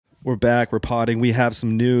We're back. We're potting. We have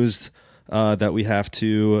some news that we have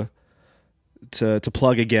to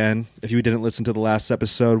plug again. If you didn't listen to the last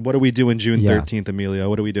episode, what are we doing June 13th, Emilio?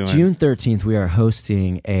 What are we doing? June 13th, we are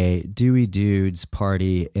hosting a Dewey Dudes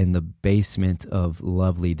party in the basement of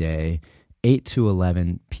Lovely Day, 8 to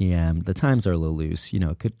 11 p.m. The times are a little loose. You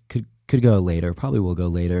know, could go later. Probably will go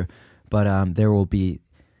later. But there will be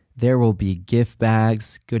gift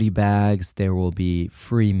bags, goodie bags. There will be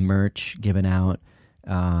free merch given out.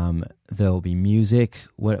 There'll be music.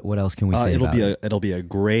 What else can we say? It'll be a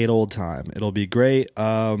great old time. It'll be great.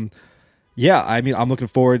 Yeah, I mean, I'm looking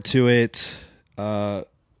forward to it.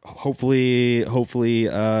 Hopefully,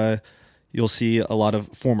 you'll see a lot of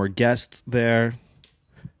former guests there.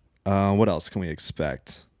 What else can we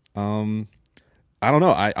expect? I don't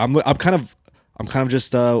know. I'm kind of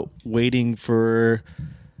just waiting for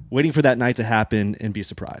that night to happen and be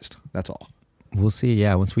surprised. That's all. We'll see.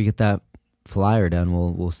 Yeah, once we get that flyer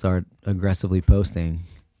done, we'll start aggressively posting.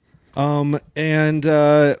 And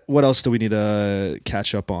what else do we need to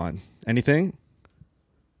catch up on? Anything?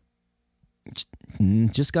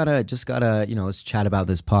 Just gotta let's chat about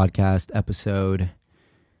this podcast episode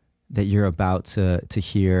that you're about to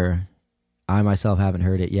hear. I myself haven't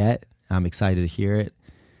heard it yet. I'm excited to hear it.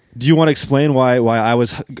 Do you want to explain why I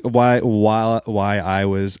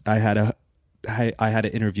had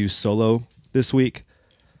an interview solo this week?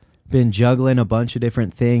 Been juggling a bunch of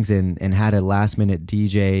different things and had a last minute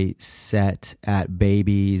DJ set at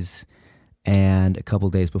Baby's, and a couple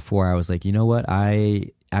days before I was like, you know what,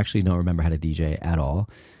 I actually don't remember how to DJ at all,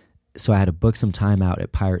 so I had to book some time out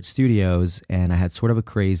at Pirate Studios, and I had sort of a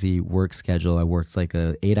crazy work schedule. I worked like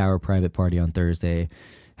a 8-hour private party on Thursday,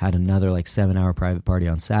 had another like 7-hour private party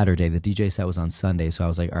on Saturday. The DJ set was on Sunday, so I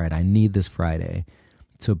was like, all right, I need this Friday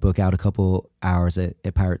to book out a couple hours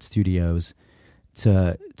at Pirate Studios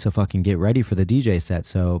to fucking get ready for the DJ set.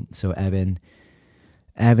 So Evan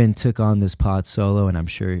took on this pod solo, and I'm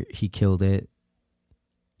sure he killed it.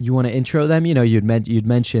 You want to intro them? You know, you'd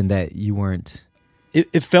mentioned that you weren't.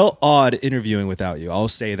 It felt odd interviewing without you. I'll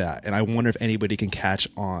say that, and I wonder if anybody can catch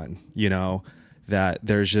on. You know, that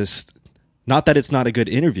there's just not that it's not a good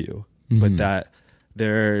interview, but that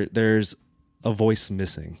there's a voice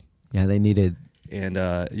missing. Yeah, they needed. And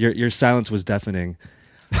your silence was deafening.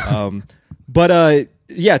 But to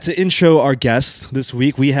intro our guests this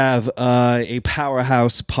week, we have a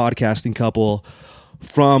powerhouse podcasting couple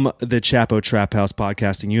from the Chapo Trap House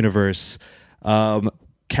podcasting universe,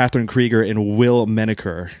 Katherine Krueger and Will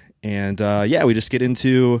Menaker. And we just get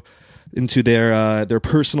into their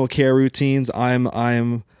personal care routines. We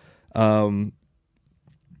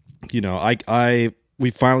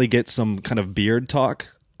finally get some kind of beard talk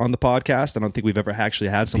on the podcast. I don't think we've ever actually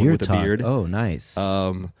had someone with a beard. Oh, nice.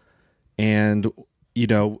 And, you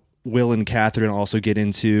know, Will and Katherine also get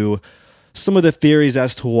into some of the theories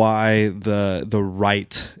as to why the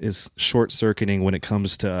right is short-circuiting when it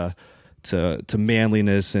comes to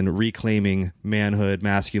manliness and reclaiming manhood,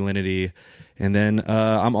 masculinity. And then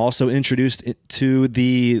I'm also introduced to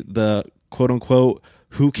the quote-unquote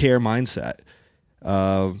who care mindset.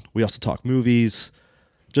 We also talk movies,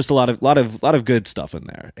 just a lot of good stuff in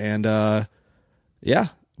there. And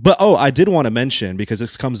But I did want to mention, because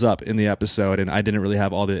this comes up in the episode, and I didn't really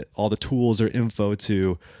have all the tools or info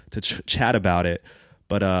to chat about it.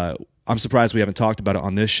 But I'm surprised we haven't talked about it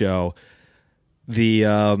on this show.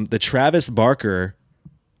 The Travis Barker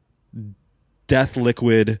Death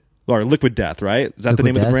Liquid, or Liquid Death, right? Is that the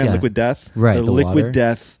name of the brand? Yeah. Liquid Death, right? The Liquid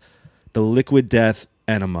Death, the Liquid Death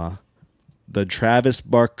enema, the Travis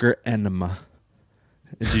Barker enema.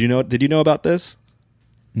 Did you know about this?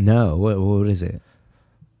 No. What is it?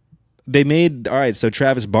 They made, all right, so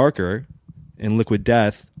Travis Barker and Liquid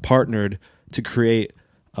Death partnered to create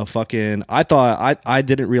a fucking, I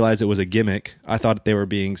didn't realize it was a gimmick. I thought they were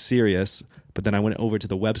being serious, but then I went over to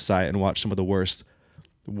the website and watched some of the worst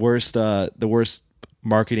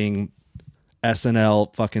marketing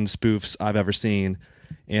SNL fucking spoofs I've ever seen.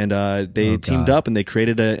 And they teamed up and they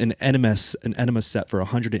created an enema set for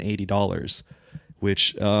 $180,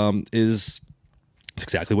 which is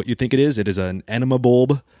exactly what you think it is. It is an enema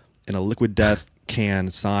bulb in a Liquid Death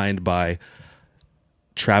can signed by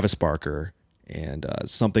Travis Barker, and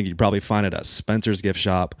something you'd probably find at a Spencer's gift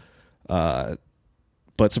shop. But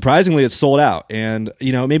surprisingly, it's sold out. And,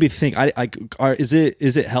 you know, it made me think, is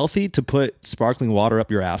it healthy to put sparkling water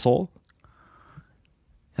up your asshole?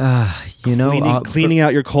 Cleaning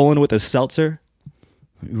out your colon with a seltzer?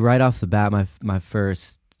 Right off the bat, my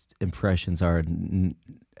first impressions are,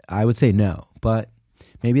 I would say no, but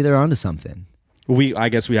maybe they're onto something. I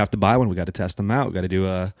guess we have to buy one. We got to test them out. We got to do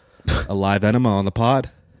a live enema on the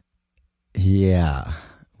pod. Yeah,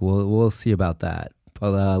 we'll see about that.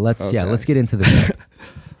 But let's Okay. let's get into this.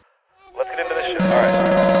 Let's get into the show. All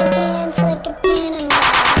right.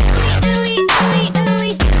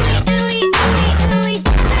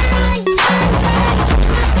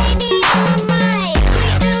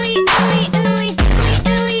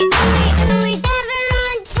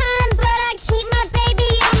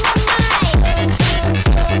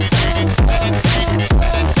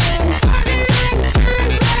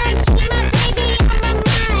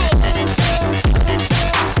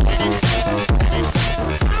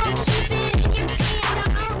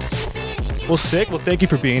 Well, sick. Well, thank you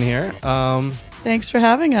for being here. Thanks for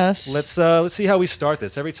having us. Let's see how we start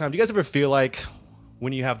this. Every time, do you guys ever feel like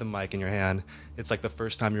when you have the mic in your hand, it's like the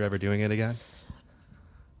first time you're ever doing it again?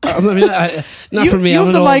 I mean, not for me. You I'm have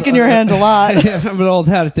an the old, mic in your hand a lot. Yeah, I'm an old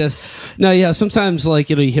hat at this. No, yeah. Sometimes, like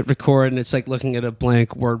you hit record and it's like looking at a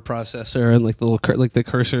blank word processor and like the little the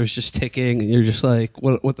cursor is just ticking and you're just like,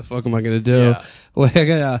 what the fuck am I gonna do? Yeah.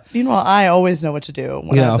 Like, Meanwhile, I always know what to do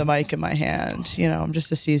when I Yeah. have the mic in my hand. I'm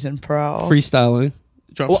just a seasoned pro. freestyling,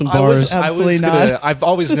 drop Well, some bars. Absolutely not. I've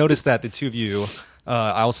always noticed that the two of you.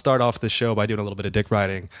 I'll start off the show by doing a little bit of dick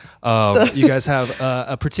riding. You guys have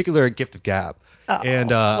a particular gift of gab, and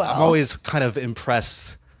well. I'm always kind of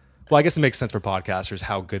impressed. Well, I guess it makes sense for podcasters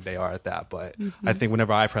how good they are at that, but I think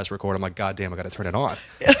whenever I press record, I'm like, God damn, I got to turn it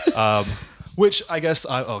on. Which I guess,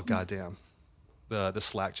 oh god damn, the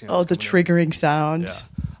Slack channel. Oh, the triggering sound. Yeah.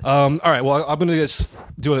 All right. Well, I'm gonna just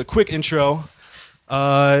do a quick intro.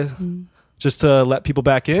 Just to let people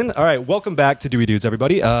back in. All right, welcome back to Dewey Dudes,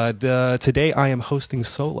 everybody. Today I am hosting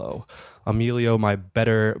solo. Emilio, my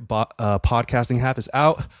better podcasting half, is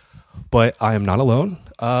out, but I am not alone.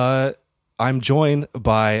 I'm joined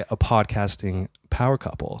by a podcasting power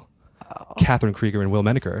couple, Katherine Krueger and Will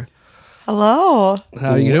Menaker. Hello.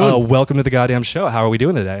 How are you doing? Welcome to the goddamn show. How are we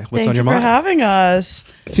doing today? What's Thank on your you for mind? having us.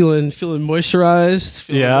 Feeling moisturized.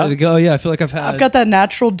 Feeling Yeah? ready to go. Yeah, I feel like I've I've got that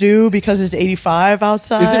natural dew because it's 85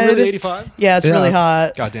 outside. Is it really 85? Yeah, it's Yeah. really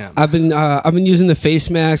hot. Goddamn. I've been using the face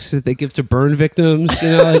masks that they give to burn victims.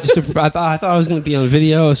 I thought I was going to be on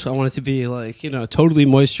video, so I wanted to be like totally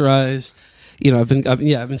moisturized. I've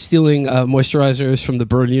been stealing moisturizers from the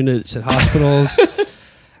burn units at hospitals,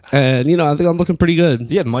 and I think I'm looking pretty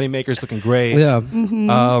good. Yeah, the Moneymaker's looking great. Yeah,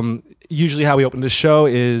 Usually how we open the show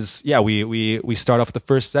is, we start off with the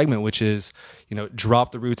first segment, which is,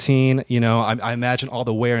 drop the routine. I imagine all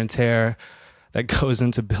the wear and tear that goes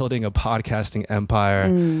into building a podcasting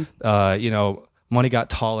empire. Money got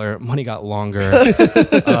taller, money got longer.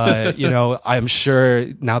 I'm sure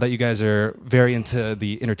now that you guys are very into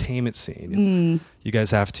the entertainment scene, you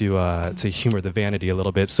guys have to humor the vanity a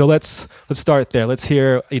little bit. So let's start there. Let's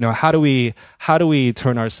hear, how do we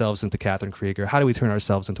turn ourselves into Katherine Krueger? How do we turn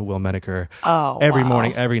ourselves into Will Menaker? Oh, Every wow.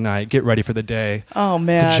 morning, every night, get ready for the day. Oh,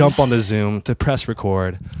 man. To jump on the Zoom, to press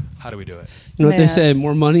record. How do we do it? you know what they Man. say: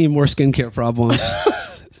 more money, more skincare problems.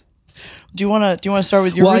 Do you want to start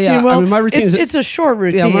with your Well, routine, yeah, Will? I mean, my routine is- it's a short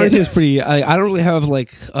routine. Yeah, my routine is pretty. I don't really have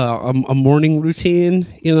like a morning routine.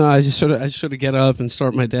 I just sort of get up and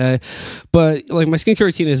start my day. But like my skincare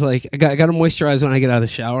routine is like I got to moisturize when I get out of the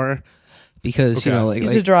shower because Okay.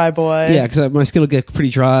 He's a dry boy. yeah, because my skin will get pretty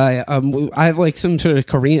dry. I have like some sort of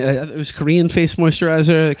Korean. It was Korean face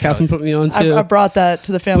moisturizer that Katherine put me on to. I brought that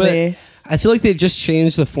to the family. I feel like they've just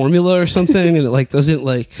changed the formula or something, and it like doesn't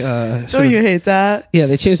like. Don't you hate that? Yeah,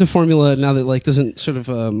 they changed the formula now that like doesn't sort of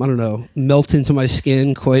I don't know melt into my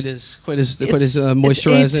skin quite as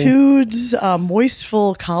moisturizing. It's Etude's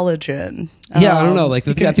Moistful Collagen. Yeah, I don't know, like,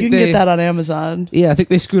 you I can, think you can they- get that on Amazon. Yeah, I think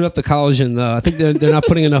they screwed up the collagen though. I think they're not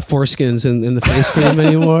putting enough foreskins in the face cream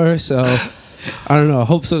anymore. So I don't know. I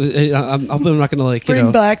hope so. I'm hoping I'm not going to like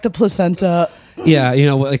Bring back the placenta. Yeah,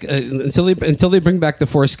 like until they bring back the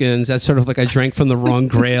foreskins. That's sort of like I drank from the wrong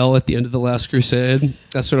grail at the end of the Last Crusade.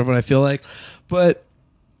 That's sort of what I feel like. But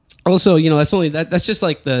also, that's just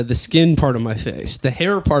like the skin part of my face. The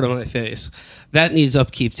hair part of my face that needs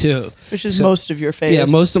upkeep too. Which is most of your face. Yeah,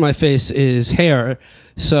 most of my face is hair.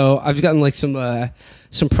 So I've gotten like some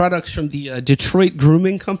products from the Detroit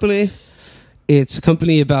Grooming Company. It's a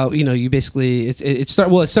company about, you basically, it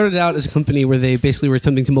started out as a company where they basically were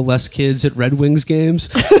attempting to molest kids at Red Wings games.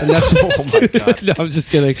 And that's, Oh my God. No, I'm just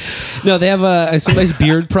kidding. No, they have some nice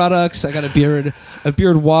beard products. I got a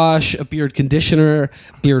beard wash, a beard conditioner,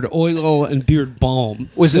 beard oil, and beard balm.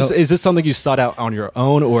 Is this something you sought out on your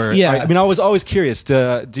own, or? Yeah. I was always curious.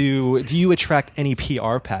 Do you attract any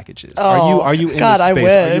PR packages? Oh, are you in God, the I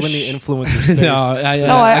space? Are you in wish. the influencer space? No,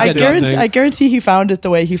 I got guarantee. nothing. I guarantee he found it the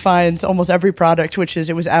way he finds almost every product, which is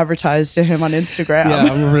it was advertised to him on Instagram.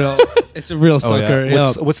 Yeah, it's a real sucker.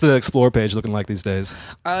 Yeah. What's the Explore page looking like these days?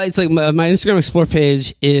 It's like my Instagram Explore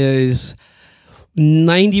page is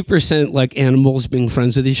 90% like animals being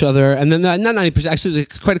friends with each other, and then not 90%. Actually,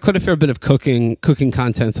 there's quite a fair bit of cooking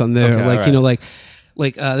content on there. Okay, like right. you know, like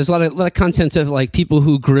there's a lot of content of like people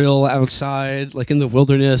who grill outside, like in the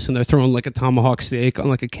wilderness, and they're throwing like a tomahawk steak on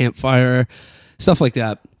like a campfire, stuff like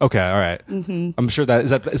that. Okay, all right. I'm sure that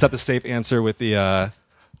is that the safe answer with the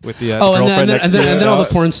and girlfriend next to you? then all the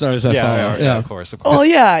porn stars I follow. Yeah, of course. Well,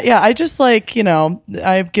 yeah. I just like,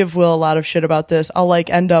 I give Will a lot of shit about this. I'll like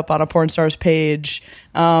end up on a porn star's page,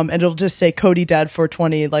 and it'll just say Cody Dad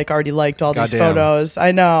 420, like already liked all these Goddamn. photos.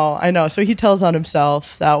 I know. So he tells on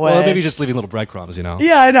himself that way. Well, maybe just leaving little breadcrumbs, you know?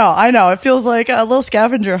 Yeah, I know. It feels like a little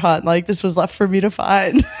scavenger hunt. Like this was left for me to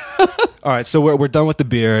find. All right, so we're done with the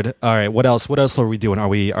beard. All right, what else are we doing? Are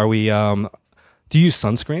we do you use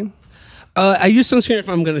sunscreen? I use sunscreen if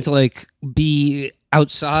I'm going to like be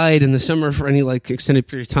outside in the summer for any like extended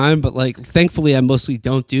period of time, but like thankfully I mostly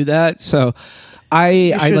don't do that. So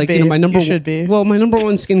I like be. my number You should be. Well, my number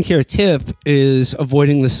one skincare tip is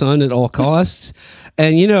avoiding the sun at all costs.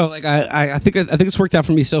 And like I think it's worked out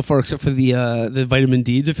for me so far, except for the vitamin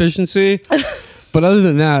D deficiency. But other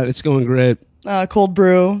than that, it's going great. Cold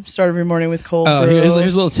brew. Start every morning with cold brew.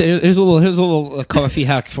 Here's a little coffee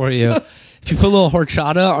hack for you. If you put a little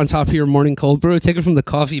horchata on top of your morning cold brew, take it from the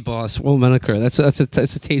coffee boss, Will Menaker. That's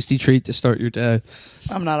a tasty treat to start your day.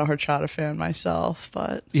 I'm not a horchata fan myself,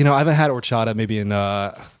 but I haven't had horchata maybe in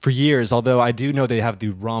for years. Although I do know they have the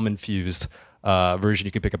rum infused version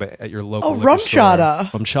you can pick up at your local liquor store.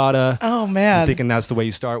 Rumchata. Oh man, I'm thinking that's the way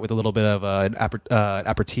you start, with a little bit of an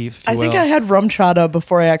aperitif. If you I think will. I had rumchata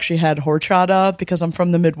before I actually had horchata because I'm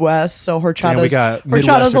from the Midwest. So Damn, we got horchata's a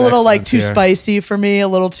Midwestern little like excellence too here. spicy for me, a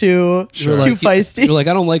little too Sure. too Like, feisty. You're like,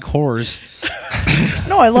 I don't like whores.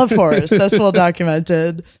 No, I love horse. That's well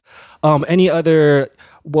documented. Any other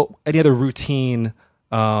routine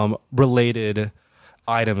related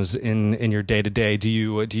items in your day to day? Do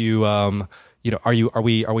you are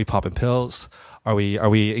we popping pills? Are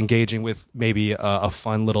we engaging with maybe a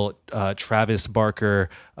fun little Travis Barker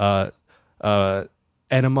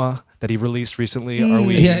enema that he released recently? Are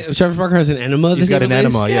we? Yeah, Travis Barker has an enema. He's got an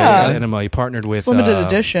enema. Yeah. Yeah, he got an enema. He partnered with It's limited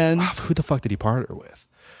edition. Who the fuck did he partner with?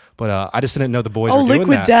 But I just didn't know the boys Oh, were doing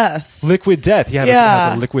Liquid that. Death. Liquid Death. He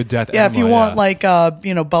has a Liquid Death. Yeah, if you enema, want like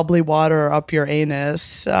bubbly water up your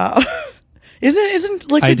anus. Isn't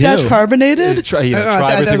I Liquid do. Death carbonated? Try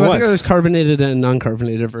I everything think there's once. carbonated and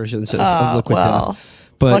non-carbonated versions of Liquid well,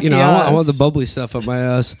 Death. But lucky I want us. the bubbly stuff up my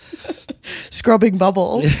ass. Scrubbing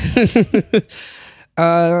bubbles.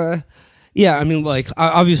 Yeah, I mean, like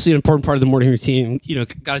obviously an important part of the morning routine.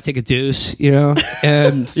 Got to take a deuce.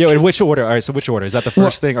 And Yeah, in which order? All right, so which order? Is that the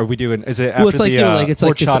first thing? Are we doing? Is it after it's like, the it's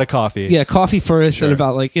like horchata coffee? Yeah, coffee first, Sure. and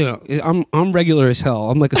about like I'm regular as hell.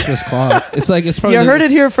 I'm like a Swiss clock. It's probably You heard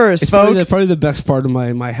it here first, It's folks. probably the best part of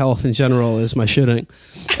my health in general is my shitting.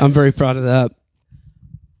 I'm very proud of that.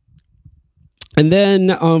 And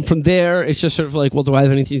then from there, it's just sort of like, well, do I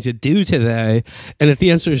have anything to do today? And if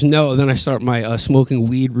the answer is no, then I start my smoking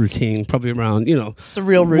weed routine, probably around It's a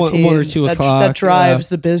real routine. one or 2 o'clock. That drives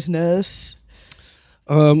the business.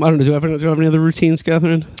 I don't know. Do I have any other routines,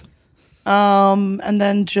 Catherine? And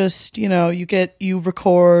then just, you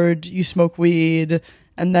record, you smoke weed,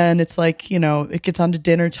 and then it's like, it gets on to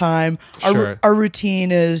dinner time. Sure. Our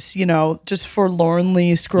routine is, just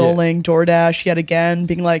forlornly scrolling DoorDash yet again,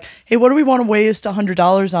 being like, hey, what do we want to waste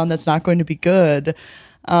 $100 on that's not going to be good?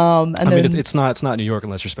 It's not New York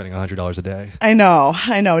unless you're spending $100 a day. I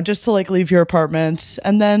know, just to like leave your apartment,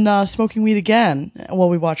 and then smoking weed again while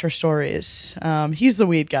we watch our stories. He's the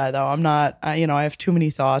weed guy though. I'm not. I have too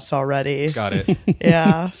many thoughts already. Got it.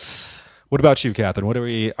 Yeah. What about you, Catherine? What are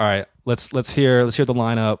we? All right, let's hear the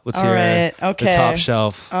lineup. Let's All hear right, the okay. top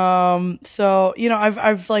shelf. So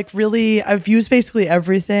I've used basically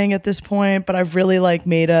everything at this point, but I've really like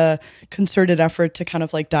made a concerted effort to kind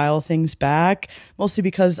of like dial things back, mostly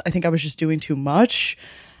because I think I was just doing too much.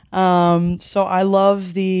 So I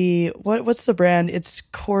love what's the brand? It's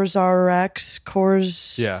Cors.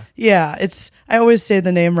 Yeah. I always say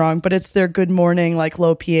the name wrong, but it's their Good Morning like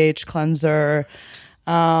low pH cleanser.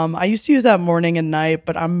 I used to use that morning and night,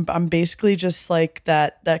 but I'm basically just like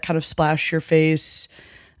that kind of splash your face,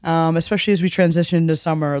 especially as we transition into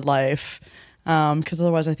summer life. Because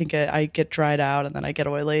otherwise I think I get dried out and then I get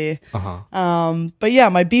oily. But yeah,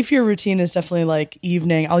 my beefier routine is definitely like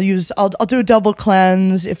evening. I'll do a double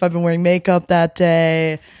cleanse if I've been wearing makeup that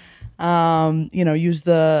day. Use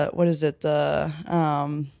the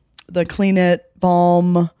Clean It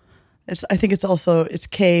balm. I think it's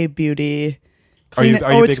K Beauty. Are you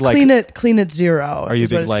it's big like clean it zero. Are you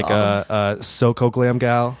big like SoCo glam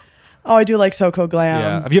gal? Oh, I do like SoCo glam.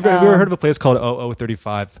 Yeah. Have you ever heard of a place called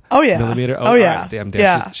 0035? Oh yeah. Millimeter. Oh yeah. Right. Damn.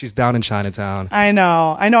 Yeah. She's down in Chinatown. I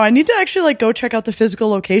know. I need to actually like go check out the physical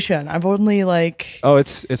location. I've only like. Oh,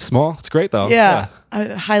 it's small. It's great though. Yeah.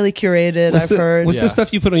 Highly curated. I've heard. What's the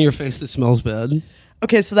stuff you put on your face that smells bad?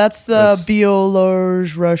 Okay, so that's the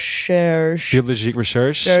Biologique Recherche. Biologique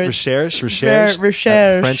Recherche. Recherche.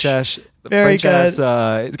 French ash. Very French good.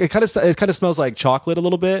 Ass, it kind of smells like chocolate a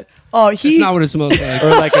little bit, Oh, That's not what it smells like.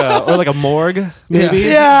 or like a morgue maybe.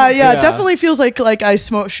 Yeah. It definitely feels like I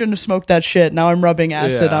shouldn't have smoked that shit. Now I'm rubbing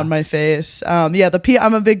acid Yeah. on my face. I'm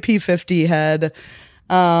a big P50 head.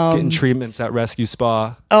 Getting treatments at Rescue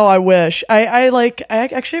Spa. Oh, I wish. I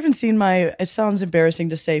actually haven't seen it sounds embarrassing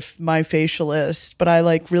to say my facialist, but I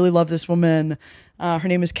like really love this woman. Her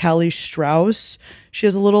name is Callie Strauss. She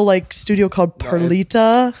has a little like studio called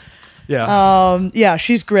Perlita. Yeah. Yeah,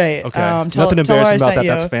 she's great. Okay. Tell Nothing her embarrassing I about sent that. you.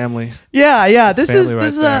 That's family. Yeah. This is family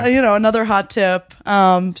right there. another hot tip.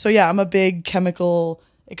 So yeah, I'm a big chemical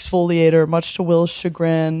exfoliator, much to Will's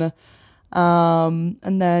chagrin.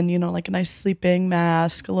 And then like a nice sleeping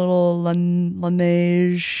mask, a little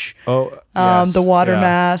Laneige. Oh, yes. The water Yeah.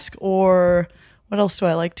 mask, or what else do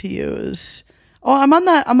I like to use? Oh, I'm on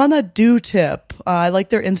that Dew tip. I like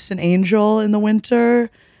their Instant Angel in the winter.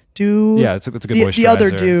 Dew. Yeah, it's a good moisturizer. The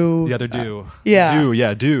other Dew. The other Dew. yeah. Dew.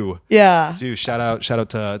 Yeah. Dew. Yeah. Dew. Shout out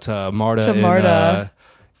to Marta. To Marta.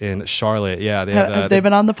 In Charlotte. Yeah. Have they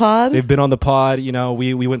been on the pod? They've been on the pod.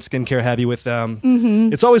 We went skincare heavy with them.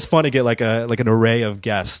 Mm-hmm. It's always fun to get like an array of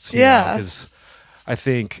guests. Yeah. Because I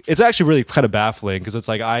think it's actually really kind of baffling because it's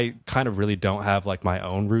like I kind of really don't have like my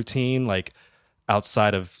own routine like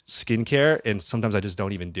outside of skincare, and sometimes I just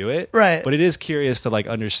don't even do it. Right. But it is curious to like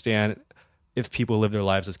understand if people live their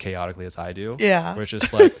lives as chaotically as I do. Yeah. Where it's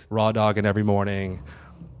just like raw dogging every morning.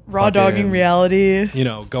 Raw fucking, dogging reality.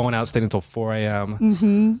 Going out, staying until 4 a.m.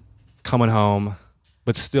 Mm-hmm. Coming home,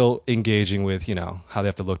 but still engaging with, how they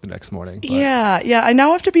have to look the next morning. But Yeah. I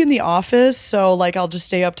now have to be in the office, so like I'll just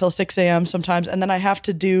stay up till 6 a.m. sometimes, and then I have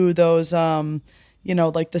to do those,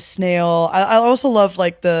 like the snail. I also love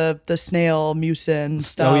like the snail mucin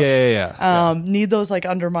stuff. Oh yeah. Need those like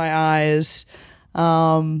under my eyes.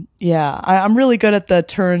 I'm really good at the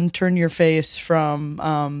turn your face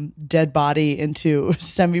from dead body into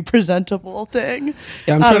semi-presentable thing.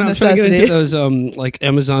 Yeah, I'm trying to get into those like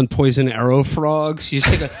Amazon poison arrow frogs. You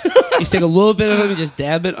just take a little bit of them, you just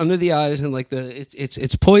dab it under the eyes, and like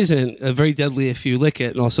it's poison, very deadly if you lick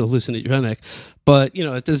it, and also hallucinogenic. But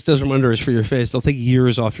it does wonders for your face. They'll take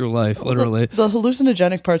years off your life, literally. The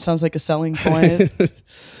hallucinogenic part sounds like a selling point.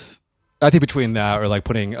 I think between that or like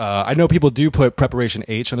putting, I know people do put preparation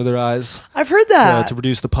H under their eyes. I've heard that to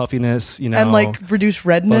reduce the puffiness, and like reduce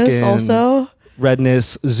redness also.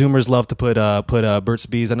 Redness. Zoomers love to put Burt's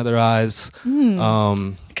Bees under their eyes.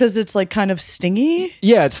 Because it's like kind of stingy.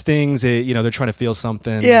 Yeah, it stings. They're trying to feel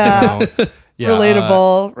something. Yeah. Yeah,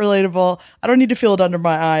 Relatable. I don't need to feel it under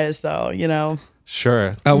my eyes though.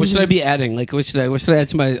 Sure. What should I be adding? Like, what should I add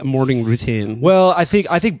to my morning routine? Well, I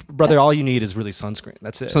think, brother, all you need is really sunscreen.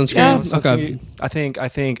 That's it. Sunscreen. Yeah. Sunscreen. Okay. I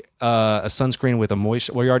think a sunscreen with a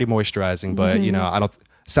moisture. Well, you're already moisturizing, but I don't.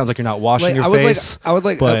 Sounds like you're not washing your face. But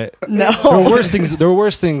no. There are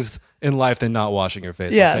worse things in life than not washing your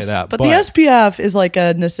face. Yes, I'll say that. but the SPF is like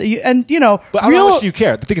a necessity, and But I don't know how much you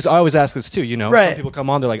care. The thing is, I always ask this too. Right. Some people come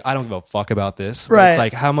on, they're like, I don't give a fuck about this. But Right. It's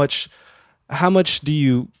like how much do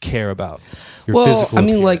you care about your physical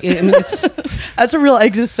it's that's a real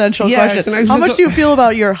existential Yeah, it's an question. How much existential- do you feel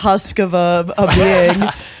about your husk of a being?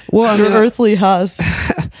 well, Your earthly husk.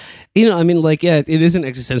 it is an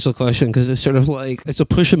existential question because it's sort of like it's a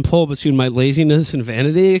push and pull between my laziness and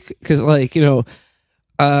vanity. Because most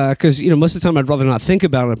of the time I'd rather not think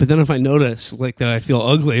about it, but then if I notice like that I feel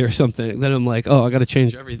ugly or something, then I'm like, oh, I got to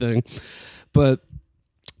change everything. But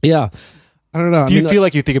yeah, I don't know. Do you feel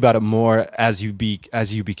like you think about it more as you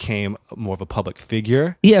became more of a public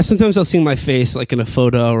figure? Yeah, sometimes I'll see my face like in a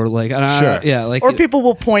photo or like Sure. yeah, like Or people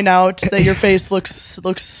will point out that your face looks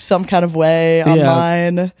some kind of way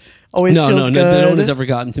online. Always feels good. No one has ever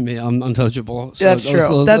gotten to me. I'm untouchable. So That's true.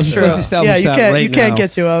 let's establish Yeah, you that can't right you can't now.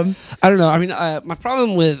 get to him. I don't know. My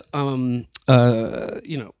problem with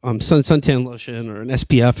suntan lotion or an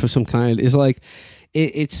SPF of some kind is like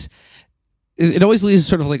it always leaves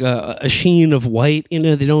sort of like a sheen of white.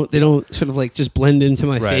 They don't sort of like just blend into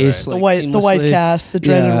my face. right. Like, The white seamlessly. cast, the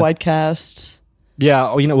dreaded Yeah. white cast.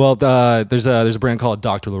 Yeah. There's a brand called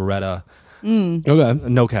Dr. Loretta. Okay.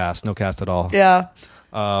 No cast at all. Yeah.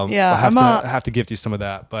 Yeah, I have to gift you some of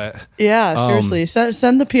that. But yeah, seriously,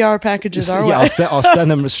 send the PR packages our way. I'll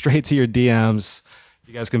send them straight to your DMs.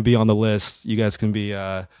 You guys can be on the list. You guys can be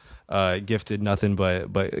gifted nothing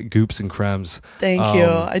but goops and cremes. Thank you.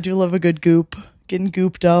 I do love a good goop. Getting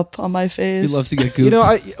gooped up on my face. You love to get gooped. You know,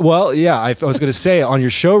 I was going to say on your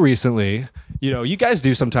show recently, you know, you guys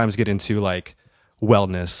do sometimes get into like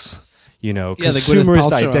wellness, you know,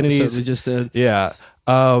 consumerist identities. We just did. Yeah.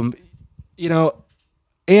 You know,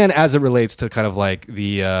 and as it relates to kind of like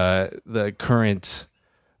the current,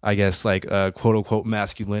 I guess, like quote unquote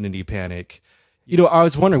masculinity panic, you know, I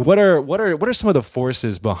was wondering what are some of the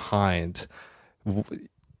forces behind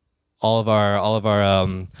all of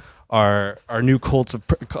our new cults of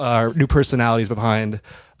our new personalities behind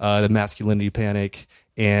the masculinity panic,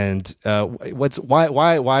 and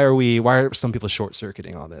why are some people short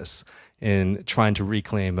circuiting on this and trying to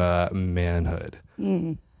reclaim manhood?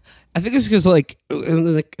 I think it's because like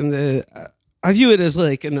I view it as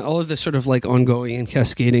like in all of the sort of like ongoing and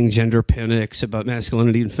cascading gender panics about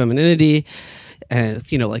masculinity and femininity, and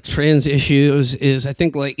you know, like trans issues is, I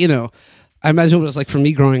think, like, you know, I imagine what it was like for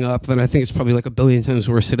me growing up, and I think it's probably like a billion times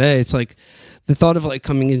worse today. It's like the thought of like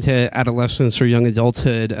coming into adolescence or young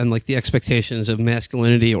adulthood and like the expectations of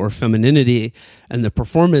masculinity or femininity and the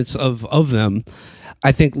performance of them,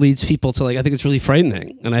 I think leads people to like, I think it's really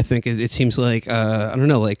frightening. And I think it seems like, I don't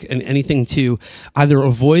know, like anything to either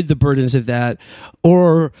avoid the burdens of that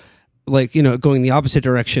or like, you know, going the opposite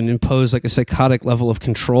direction, impose like a psychotic level of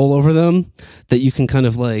control over them that you can kind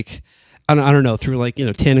of like, I don't know, through like, you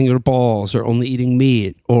know, tanning your balls or only eating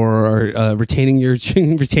meat or retaining your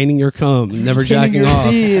cum, never jacking off,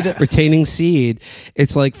 retaining seed.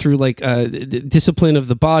 It's like through like discipline of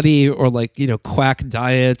the body or like, you know, quack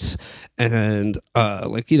diets and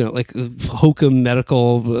like, you know, like hokum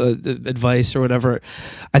medical advice or whatever.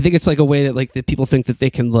 I think it's like a way that like that people think that they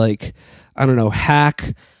can like, I don't know,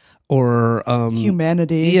 hack or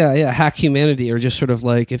humanity. Hack humanity, or just sort of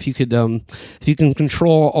like if you can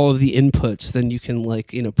control all of the inputs, then you can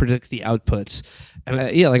like, you know, predict the outputs. And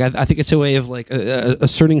I think it's a way of like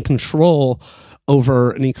asserting control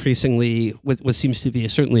over an increasingly what seems to be,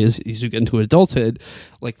 certainly as you get into adulthood,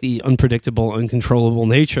 like the unpredictable, uncontrollable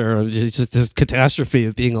nature of just this catastrophe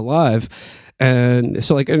of being alive. And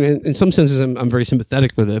so like in some senses I'm very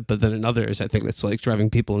sympathetic with it, but then in others I think it's like driving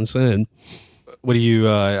people insane. What do you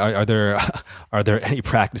are there any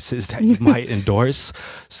practices that you might endorse?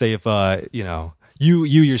 Say if you know, you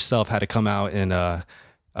yourself had to come out and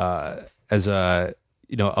as a,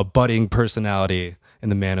 you know, a budding personality in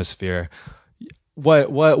the manosphere,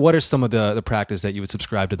 what are some of the practice that you would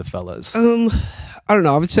subscribe to the fellas? I don't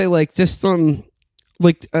know. I would say like just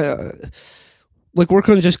like work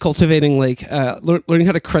on just cultivating like learning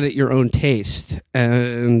how to credit your own taste,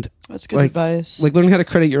 and that's good advice. Like learning how to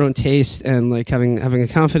credit your own taste and like having a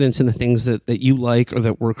confidence in the things that you like or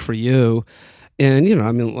that work for you. And you know,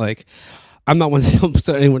 I mean, like I'm not one to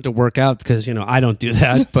tell anyone to work out because, you know, I don't do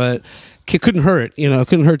that, but it couldn't hurt. You know, it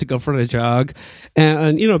couldn't hurt to go for a jog,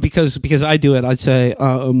 and you know, because I do it, I'd say.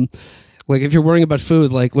 Like if you're worrying about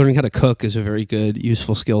food, like learning how to cook is a very good,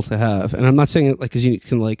 useful skill to have. And I'm not saying it like because you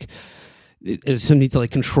can like it's some need to like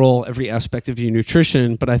control every aspect of your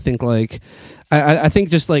nutrition, but I think like I think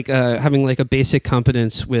just like having like a basic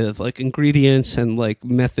competence with like ingredients and like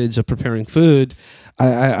methods of preparing food,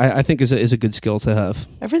 I think is a good skill to have.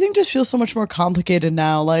 Everything just feels so much more complicated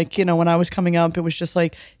now. Like, you know, when I was coming up, it was just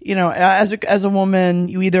like, you know, as a woman,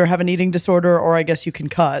 you either have an eating disorder or I guess you can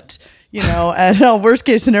cut. You know, and worst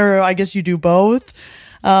case scenario, I guess you do both.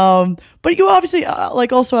 But you obviously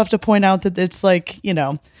like also have to point out that it's like, you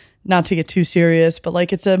know, not to get too serious, but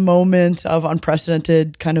like it's a moment of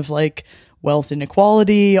unprecedented kind of like wealth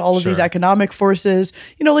inequality, all of these economic forces.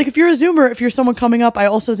 You know, like if you're a Zoomer, if you're someone coming up, I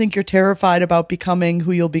also think you're terrified about becoming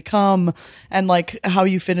who you'll become and like how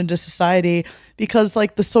you fit into society, because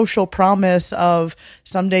like the social promise of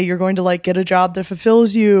someday you're going to like get a job that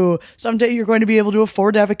fulfills you, someday you're going to be able to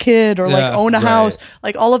afford to have a kid or like own a house,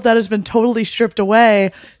 like all of that has been totally stripped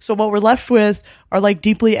away. So what we're left with are like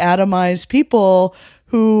deeply atomized people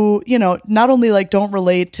who, you know, not only like don't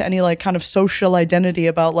relate to any like kind of social identity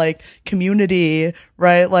about like community,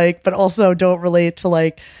 right? Like, but also don't relate to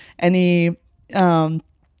like any,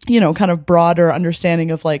 you know, kind of broader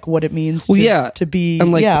understanding of like what it means to be,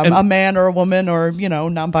 and like, a man or a woman or, you know,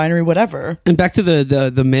 non-binary, whatever. And back to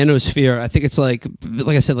the manosphere, I think it's like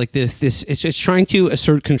I said, like this, it's trying to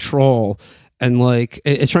assert control and like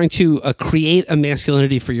it's trying to create a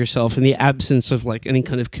masculinity for yourself in the absence of like any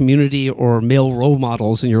kind of community or male role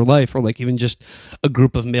models in your life, or like even just a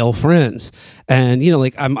group of male friends. And you know,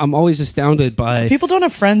 like I'm always astounded by People don't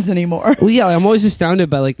have friends anymore. well, yeah, I'm always astounded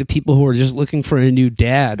by like the people who are just looking for a new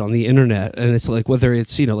dad on the internet, and it's like whether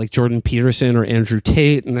it's, you know, like Jordan Peterson or Andrew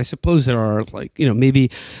Tate, and I suppose there are like, you know,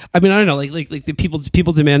 maybe, I mean, I don't know, like the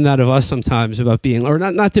people demand that of us sometimes about being, or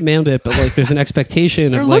not demand it, but like there's an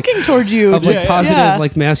expectation They're of like looking towards you. of like Yeah, positive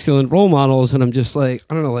like masculine role models, and I'm just like,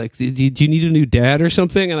 I don't know, like do you need a new dad or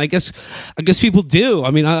something? And I guess people do.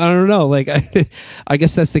 I mean, I don't know, like I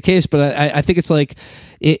guess that's the case, but I think it's like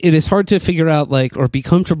it is hard to figure out like or be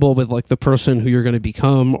comfortable with like the person who you're going to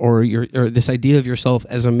become, or this idea of yourself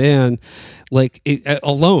as a man, like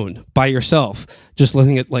alone by yourself, just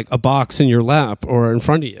looking at like a box in your lap or in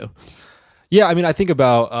front of you. Yeah, I mean, I think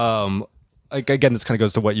about like again, this kind of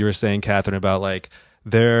goes to what you were saying, Catherine, about like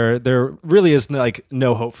there really is like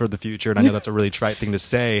no hope for the future, and I know that's a really trite thing to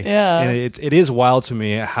say. Yeah, and it is wild to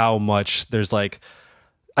me how much there's like.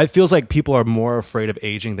 It feels like people are more afraid of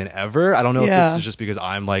aging than ever. I don't know if this is just because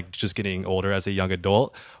I'm like just getting older as a young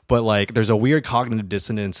adult, but like there's a weird cognitive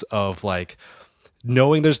dissonance of like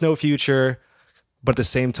knowing there's no future, but at the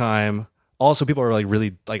same time, also people are like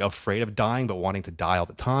really like afraid of dying, but wanting to die all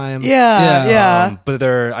the time. Yeah. But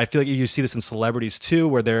I feel like you see this in celebrities too,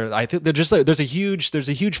 where I think they're just like, there's a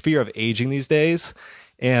huge fear of aging these days.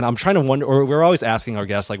 And I'm trying to wonder, or we're always asking our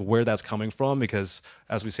guests like where that's coming from, because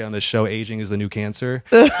as we say on this show, aging is the new cancer.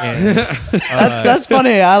 And, That's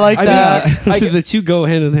funny. I like that. The two go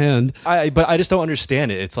hand in hand. but I just don't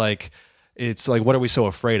understand it. It's like, what are we so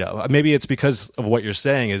afraid of? Maybe it's because of what you're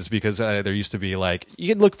saying, is because there used to be like, you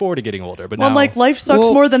could look forward to getting older, but now like life sucks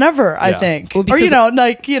more than ever, I think. Well, or,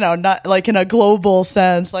 not like in a global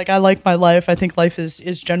sense. Like I like my life. I think life is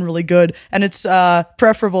generally good, and it's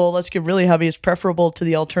preferable. Let's get really heavy. It's preferable to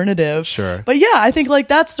the alternative. Sure. But yeah, I think like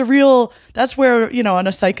that's where, on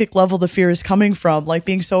a psychic level, the fear is coming from, like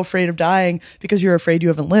being so afraid of dying because you're afraid you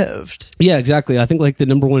haven't lived. Yeah, exactly. I think like the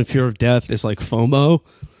number one fear of death is like FOMO.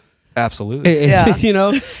 Absolutely. Yeah. You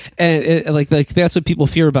know, and like that's what people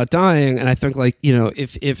fear about dying. And I think like, you know,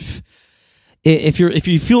 if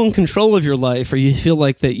you feel in control of your life, or you feel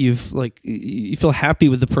like that you feel happy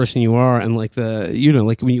with the person you are, and like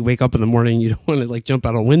like when you wake up in the morning, you don't want to like jump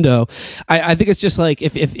out a window. I think it's just like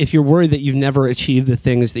if you're worried that you've never achieved the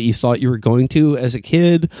things that you thought you were going to as a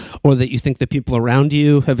kid, or that you think the people around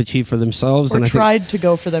you have achieved for themselves, Or and tried to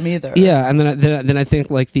go for them either. Yeah, and then I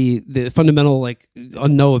think like the fundamental like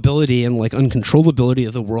unknowability and like uncontrollability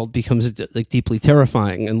of the world becomes like deeply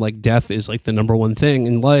terrifying, and like death is like the number one thing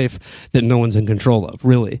in life that no one's in control of,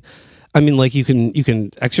 really. I mean, like you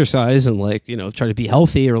can exercise and like, try to be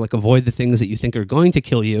healthy, or like avoid the things that you think are going to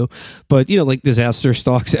kill you, but like disaster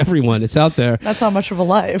stalks everyone. It's out there. That's not much of a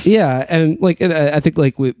life. Yeah, and like I think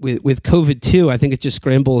like with COVID too, I think it just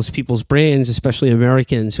scrambles people's brains, especially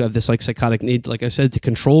Americans who have this like psychotic need, like I said, to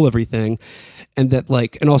control everything. And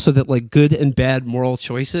also that like good and bad moral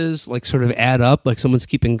choices like sort of add up, like someone's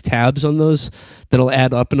keeping tabs on those that'll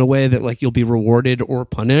add up in a way that like you'll be rewarded or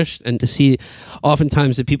punished. And to see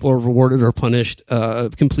oftentimes that people are rewarded or punished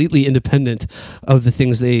completely independent of the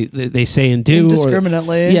things they say and do,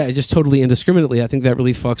 indiscriminately. Just totally indiscriminately. I think that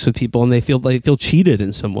really fucks with people, and they feel cheated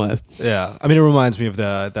in some way. Yeah, I mean, it reminds me of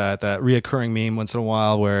that reoccurring meme once in a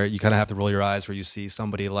while where you kind of have to roll your eyes, where you see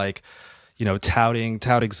somebody like, touting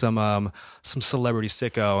some celebrity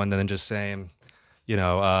sicko, and then just saying,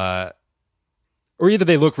 or either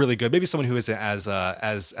they look really good, maybe someone who isn't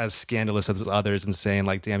as scandalous as others, and saying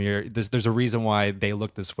like, damn, there's a reason why they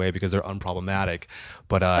look this way, because they're unproblematic.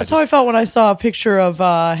 But that's how I felt when I saw a picture of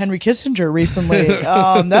Henry Kissinger recently.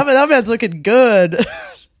 That man's looking good.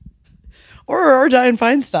 or Dianne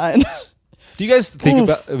Feinstein. Do you guys think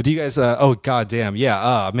about? Do you guys? Oh god damn,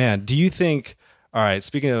 yeah. Man, do you think? All right.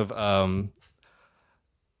 Speaking of Dianne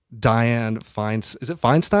Feinstein, is it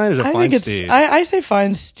Feinstein or is it Feinstein? I say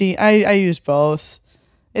Feinstein. I use both.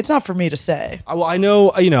 It's not for me to say. Well, I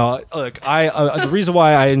know. Look, the reason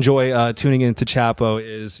why I enjoy tuning into Chapo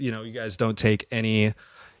is you guys don't take any.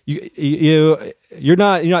 You're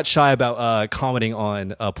not shy about commenting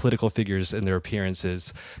on political figures and their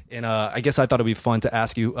appearances, and I guess I thought it'd be fun to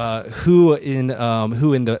ask you who in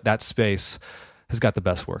that space has got the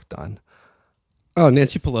best work done. Oh,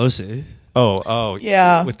 Nancy Pelosi. Oh,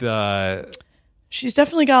 yeah. With the she's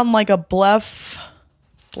definitely gotten like a blef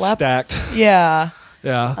stacked. Yeah.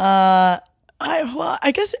 Yeah.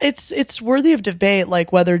 I guess it's worthy of debate,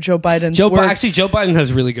 like whether Joe Biden's Joe Biden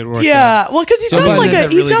has really good work. Yeah, well, because he's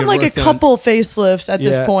got like a couple facelifts at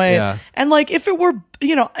this point, yeah. and like if it were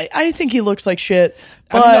I think he looks like shit.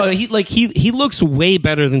 But I mean, no, he looks way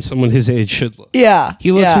better than someone his age should look. yeah,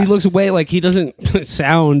 He looks way like he doesn't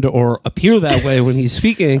sound or appear that way when he's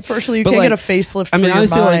speaking. Unfortunately, you But, can't like, get a facelift. I mean, for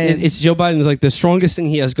honestly, your like mind. it's Joe Biden's like the strongest thing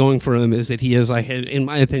he has going for him is that he is, like, in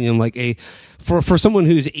my opinion, like for someone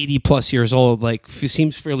who's 80 plus years old, like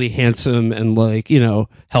seems fairly handsome and like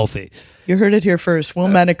healthy. You heard it here first. Will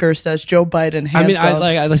Menaker says Joe Biden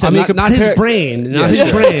handsome. Not his brain, not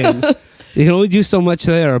his brain. He can only do so much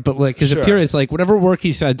there, but like his appearance, like whatever work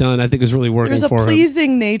he's had done, I think is really working There's a for him.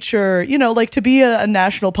 pleasing nature, like to be a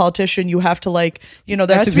national politician, you have to there That's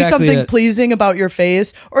has to be exactly something it. pleasing about your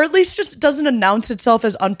face, or at least just doesn't announce itself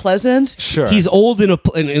as unpleasant. Sure. He's old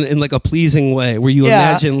in like a pleasing way, where you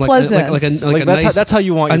Yeah, imagine like pleasant. a that's nice that's how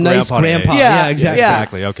you want a your nice grandpa. to grandpa. age. Yeah, Exactly. yeah.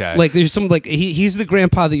 Exactly. Okay. Like there's some like he's the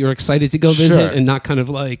grandpa that you're excited to go visit Sure. and not kind of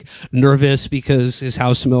like nervous because his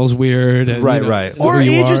house smells weird. And, Right, right. know Or who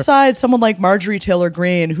you age are. aside, someone like Marjorie Taylor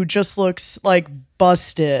Greene, who just looks like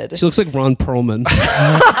busted. She looks like Ron Perlman.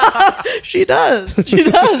 She does. It's true.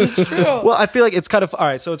 Well, I feel like it's kind of all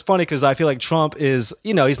right. So it's funny because I feel like Trump is,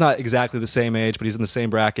 he's not exactly the same age, but he's in the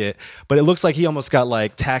same bracket. But it looks like he almost got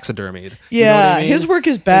like taxidermied. You know what Yeah, I mean? his work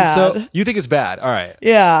is And bad. so you think it's bad? All right.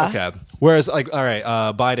 Yeah. Okay. Whereas, like, all right,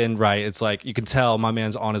 Biden, right? It's like you can tell my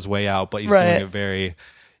man's on his way out, but he's Right. doing it very.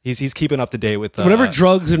 He's keeping up to date with Whatever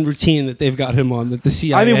drugs and routine that they've got him on, that the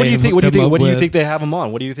CIA. I mean, what do you think? hooked him up What do you with. think they have him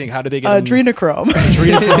on? What do you think? How did they get him? Adrenochrome.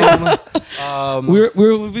 Adrenochrome.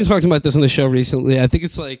 We've been talking about this on the show recently. I think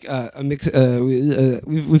it's like a mix.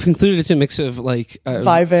 We've concluded it's a mix of like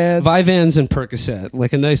Vyvanse and Percocet,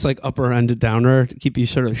 like a nice like upper and a downer to keep you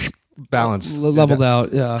sort of Balance. leveled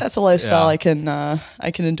out. Yeah, That's a lifestyle Yeah. I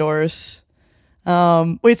can endorse.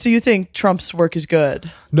 Wait, so you think Trump's work is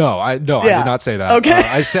good? No, I did not say that. Okay.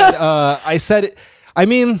 I said. I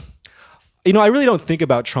mean, I really don't think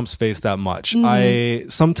about Trump's face that much.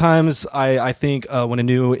 Mm-hmm. I think when a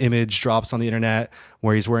new image drops on the internet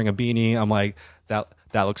where he's wearing a beanie, I'm like, that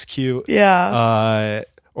looks cute. Yeah.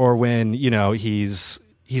 Or when he's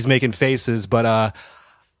making faces, but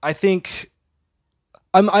I think.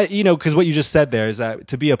 Because what you just said there is that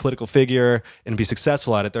to be a political figure and be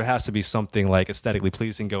successful at it, there has to be something like aesthetically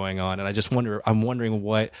pleasing going on. And I'm wondering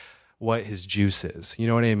what his juice is. You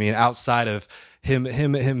know what I mean? Outside of him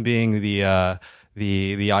being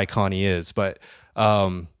the icon he is, but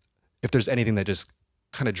if there's anything that just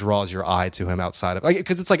kind of draws your eye to him outside of,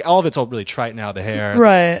 because it's like all of it's all really trite now, the hair,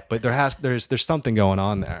 Right. But there's something going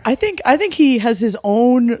on there. I think he has his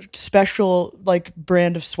own special like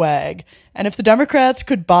brand of swag, and if the Democrats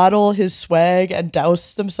could bottle his swag and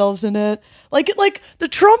douse themselves in it, like the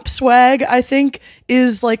Trump swag, I think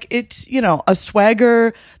is like it's a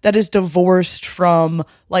swagger that is divorced from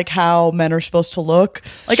like how men are supposed to look.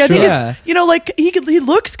 Like I think Sure. it's like he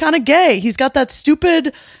looks kind of gay. He's got that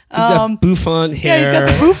stupid. that bouffant hair. Yeah, he's got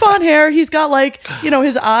the bouffant hair. He's got like,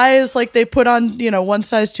 his eyes, like they put on, one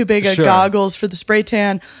size too big Sure. goggles for the spray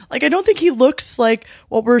tan. Like, I don't think he looks like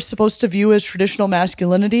what we're supposed to view as traditional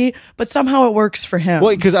masculinity, but somehow it works for him.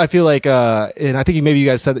 Well, because I feel like, and I think maybe you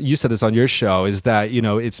guys said this on your show, is that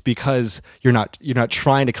it's because you're not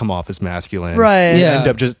trying to come off as masculine, Right. You Yeah. end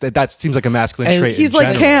up just that seems like a masculine And trait. He's in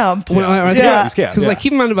like general. camp. Yeah. He's camp. Because Yeah. like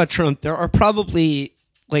keep in mind about Trump, there are probably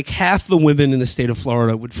like half the women in the state of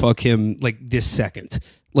Florida would fuck him like this second.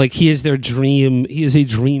 Like he is their dream. He is a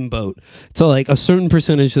dreamboat to like a certain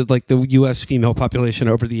percentage of like the U.S. female population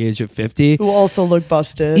over the age of 50. Who also look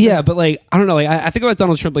busted. Yeah, but like I don't know. Like I think about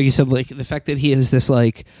Donald Trump, like you said, like the fact that he is this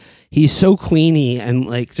like he's so queeny and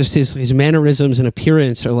like just his mannerisms and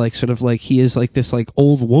appearance are like sort of like he is like this like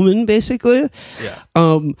old woman basically. Yeah.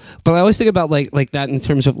 But I always think about like that in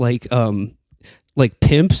terms of like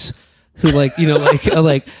pimps who like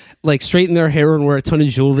like straighten their hair and wear a ton of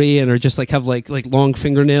jewelry and are just like have like long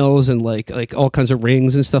fingernails and like all kinds of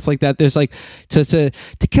rings and stuff like that. There's like to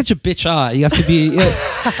catch a bitch eye, you have to be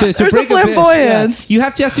to There's break a flamboyance. bitch, you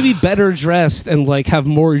have to be better dressed and like have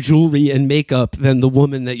more jewelry and makeup than the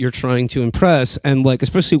woman that you're trying to impress, and like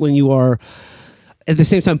especially when you are at the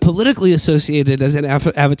same time politically associated as an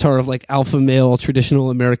avatar of like alpha male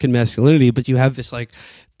traditional American masculinity, but you have this like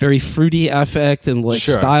very fruity affect and like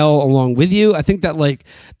Sure. style along with you. I think that like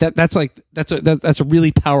that's a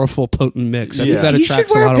really powerful potent mix. I think Yeah. that He should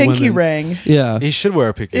attracts wear a lot a pinky of women. ring. Yeah. He should wear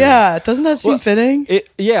a pinky ring. Yeah, doesn't that seem Well, fitting?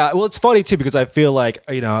 Well, it's funny too because I feel like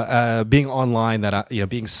being online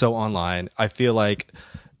being so online, I feel like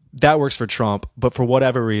that works for Trump, but for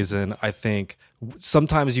whatever reason, I think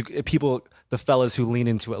sometimes the fellas who lean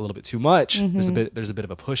into it a little bit too much, there's a bit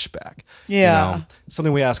of a pushback. Yeah.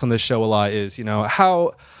 Something we ask on this show a lot is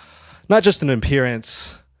how not just an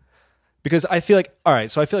appearance, because I feel like, all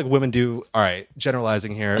right, so I feel like women do, all right,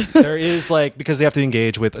 generalizing here, there is like, because they have to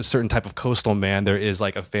engage with a certain type of coastal man, there is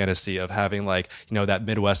like a fantasy of having like, you know, that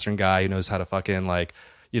Midwestern guy who knows how to fucking like,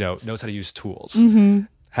 you know, knows how to use tools,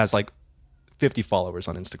 has like 50 followers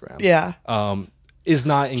on Instagram. Yeah. Is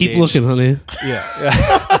not engaged. Keep looking, honey.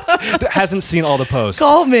 Yeah. Hasn't seen all the posts.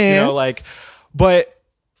 Call me. You know, like, but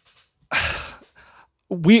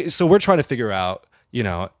we're trying to figure out, you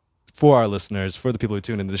know, for our listeners, for the people who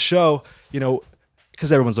tune into the show, you know,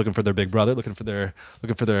 because everyone's looking for their big brother, looking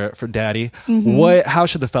for daddy. How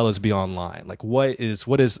should the fellas be online? Like, what is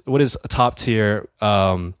a top tier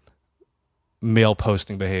male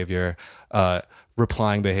posting behavior,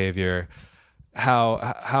 replying behavior?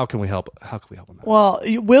 How can we help? How can we help him out? Well,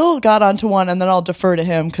 Will got onto one, and then I'll defer to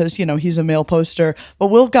him because, you know, he's a male poster. But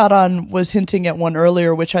Will was hinting at one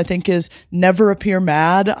earlier, which I think is never appear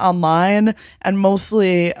mad online and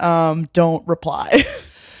mostly don't reply.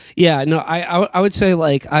 Yeah, no, I would say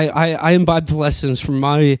like I imbibed the lessons from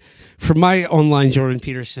my online Jordan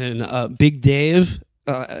Peterson, Big Dave.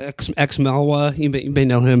 Ex Malwa, you may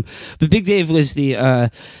know him, but Big Dave was the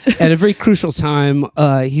at a very crucial time.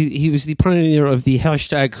 He was the pioneer of the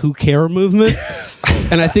hashtag Who Care movement,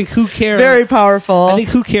 and I think Who Care very powerful. I think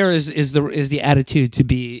Who Care is the attitude to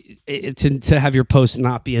be to have your post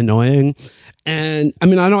not be annoying. And I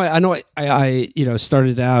mean, I know I you know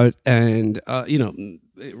started out and you know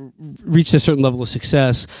reached a certain level of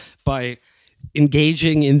success by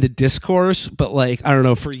engaging in the discourse, but like I don't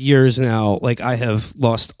know, for years now, like I have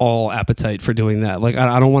lost all appetite for doing that. Like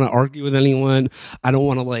I don't want to argue with anyone. I don't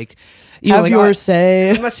want to like have your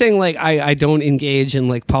say. I'm not saying like I don't engage in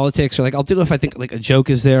like politics, or like I'll do it if I think like a joke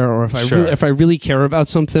is there, or if I really care about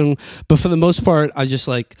something. But for the most part, I just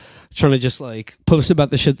like trying to just like post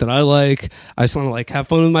about the shit that I like. I just want to like have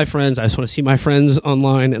fun with my friends. I just want to see my friends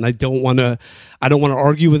online, and I don't want to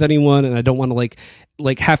argue with anyone, and I don't want to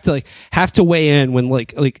have to weigh in when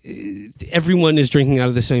like everyone is drinking out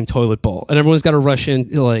of the same toilet bowl, and everyone's got to rush in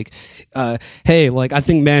like, hey, like I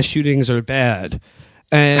think mass shootings are bad.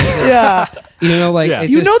 And yeah, you know, like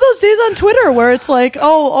you know those days on Twitter where it's like,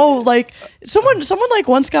 oh, like someone like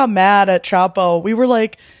once got mad at Chapo. We were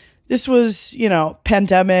like, this was, you know,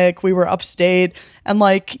 pandemic. We were upstate, and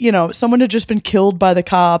like, you know, someone had just been killed by the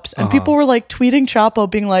cops, and people were like tweeting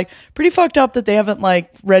Chapo, being like, pretty fucked up that they haven't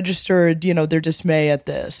like registered, you know, their dismay at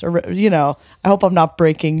this, or you know, I hope I'm not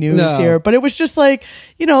breaking news here, but it was just like,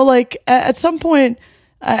 you know, like at some point.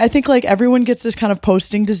 I think like everyone gets this kind of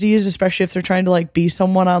posting disease, especially if they're trying to like be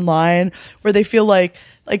someone online, where they feel like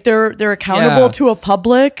they're accountable to a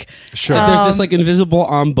public. Sure. There's this like invisible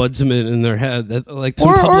ombudsman in their head, that like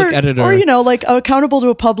some public editor, or you know, like accountable to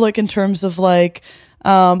a public in terms of like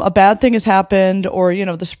a bad thing has happened, or you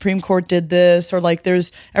know, the Supreme Court did this, or like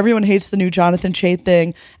everyone hates the new Jonathan Chait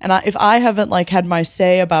thing, and if I haven't like had my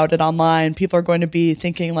say about it online, people are going to be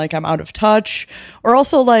thinking like I'm out of touch, or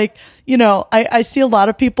also like, you know, I see a lot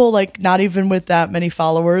of people like not even with that many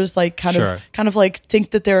followers, like kind of like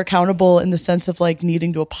think that they're accountable in the sense of like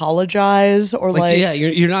needing to apologize, or like yeah,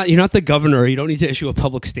 you're not the governor. You don't need to issue a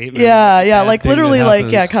public statement. Yeah, like literally like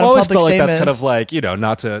kind of public always felt like statements. that's kind of like, you know,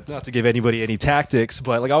 not to give anybody any tactics,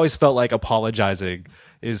 but like I always felt like apologizing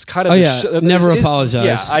is kind of never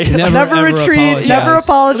apologize. Yeah, never retreat, apologize. never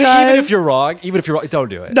apologize. Like, even if you're wrong, don't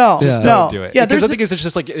do it. No, just don't do it. Yeah, because I think it's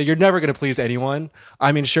just like you're never going to please anyone.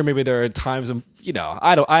 I mean, sure, maybe there are times, you know,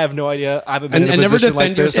 I have no idea. I haven't been in a never position defend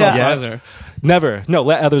like this yourself yet. either. Never. No,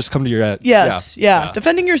 let others come to your head. Yes, yeah.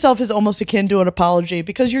 Defending yourself is almost akin to an apology,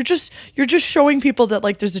 because you're just showing people that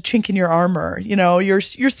like there's a chink in your armor. You know, you're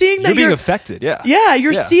seeing that you're being affected. Yeah. Yeah,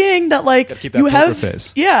 you're seeing that like keep that you poker have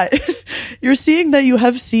face. Yeah, you're seeing that you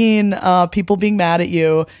have seen people being mad at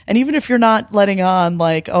you, and even if you're not letting on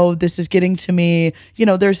like, oh, this is getting to me, you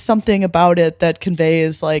know, there's something about it that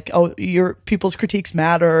conveys like, oh, your people's critiques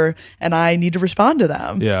matter, and I need to respond to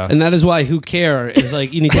them. Yeah. And that is why Who Care is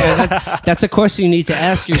like, you need to that's a question you need to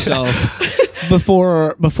ask yourself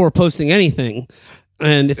before posting anything.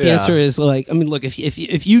 And if the answer is like, I mean, look,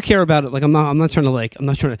 if you care about it, like I'm not trying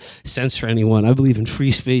to censor anyone. I believe in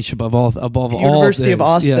free speech above all University of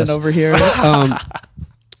Austin yes. over here.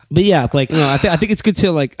 But yeah, like no, I think it's good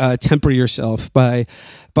to like temper yourself by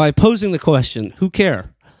posing the question, who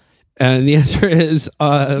care? And the answer is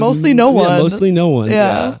mostly no one. Mostly no one.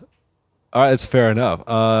 Yeah. All right, that's fair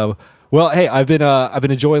enough. Well, hey, I've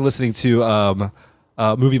been enjoying listening to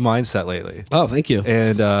Movie Mindset lately. Oh, thank you.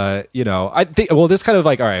 And you know, I think this kind of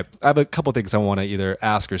like, all right, I have a couple things I want to either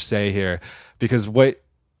ask or say here, because what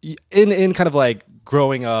in kind of like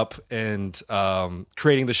growing up and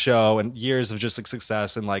creating the show and years of just like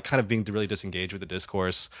success and like kind of being really disengaged with the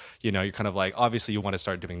discourse, you know, you're kind of like, obviously you want to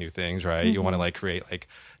start doing new things, right? You want to like create like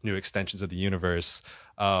new extensions of the universe.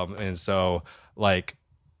 And so like,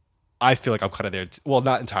 I feel like I'm kind of there. Well,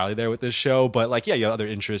 not entirely there with this show, but like, yeah, you have other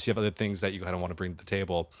interests, you have other things that you kind of want to bring to the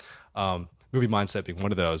table. Movie mindset being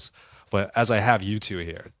one of those. But as I have you two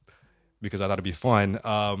here, because I thought it'd be fun,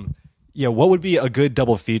 yeah, what would be a good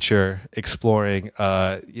double feature exploring,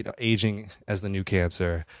 you know, aging as the new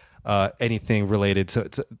cancer, anything related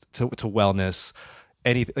to wellness,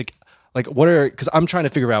 anything like what are, because I'm trying to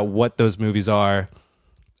figure out what those movies are,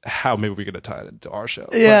 how maybe we're gonna tie it into our show.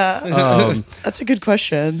 Yeah, but, that's a good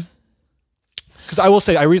question. Because I will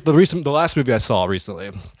say, the last movie I saw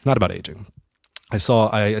recently, not about aging, I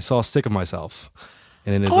saw Sick of Myself.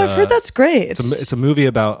 And it is, I've heard that's great. It's a movie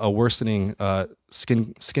about a worsening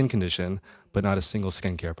skin condition, but not a single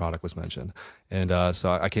skincare product was mentioned, and so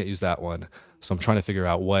I can't use that one. So I'm trying to figure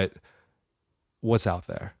out what's out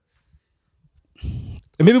there.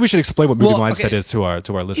 And maybe we should explain what movie mindset is to our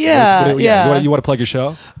listeners. Yeah. You want to plug your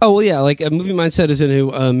show? Oh, well, yeah. Like, Movie Mindset is a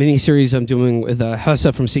new mini-series I'm doing with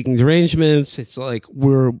Hessa from Seeking Derangements. It's like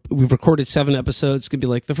we've recorded 7 episodes. It's going to be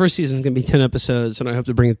like the first season is going to be 10 episodes, and I hope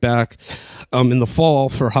to bring it back in the fall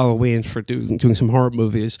for Halloween for doing some horror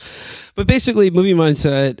movies. But basically, Movie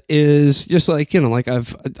Mindset is just like, you know, like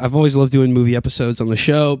I've always loved doing movie episodes on the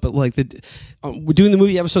show, but like we're doing the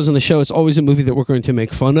movie episodes on the show, it's always a movie that we're going to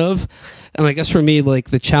make fun of. And I guess for me,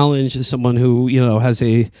 like the challenge is someone who, you know, has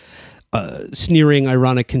a sneering,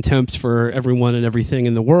 ironic contempt for everyone and everything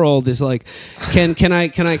in the world is like, can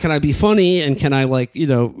I be funny, and can I, like, you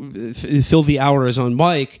know, fill the hours on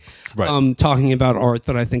mic, right, talking about art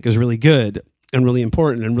that I think is really good and really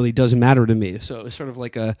important and really does matter to me. So it's sort of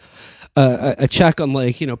like a check on,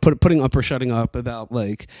 like, you know, putting up or shutting up about,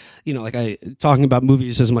 like, you know, like I talking about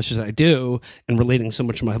movies as much as I do and relating so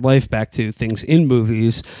much of my life back to things in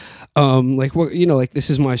movies. Like, what, you know, like this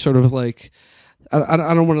is my sort of like, I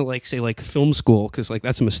don't want to like say like film school, because like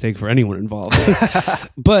that's a mistake for anyone involved.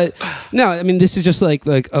 But no, I mean, this is just like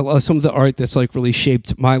some of the art that's like really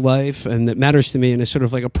shaped my life and that matters to me, and it's sort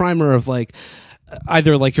of like a primer of like,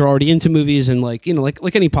 either like you're already into movies and like, you know,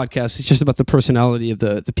 like any podcast, it's just about the personality of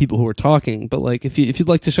the people who are talking. But like, if you'd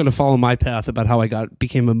like to sort of follow my path about how I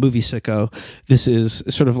became a movie sicko, this is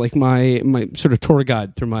sort of like my sort of tour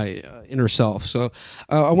guide through my inner self. So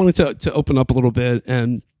I wanted to open up a little bit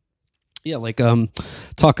and, yeah, like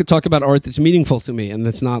talk about art that's meaningful to me, and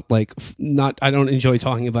that's not like I don't enjoy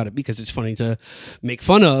talking about it because it's funny to make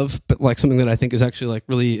fun of, but like something that I think is actually like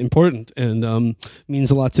really important and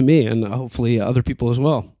means a lot to me, and hopefully other people as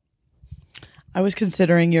well. I was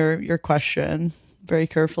considering your question very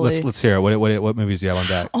carefully. Let's hear it. What movies do you have on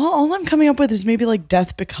deck? All I'm coming up with is maybe like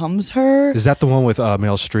Death Becomes Her. Is that the one with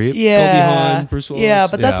Meryl Streep? Yeah, Goldie Hawn, Bruce Willis. Yeah,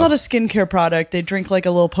 but that's not a skincare product. They drink like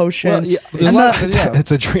a little potion. Well, yeah,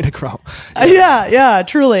 it's adrenochrome. Yeah,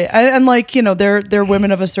 truly. And like, you know, they're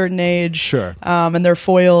women of a certain age. Sure. And their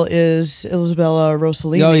foil is Isabella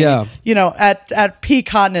Rossellini. Oh yeah. You know, at peak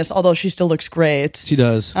hotness, although she still looks great. She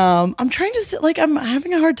does. I'm trying to like I'm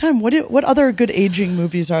having a hard time. What other good aging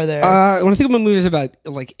movies are there? When I think about movies about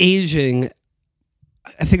like aging,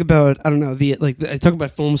 I think about, I don't know, I talk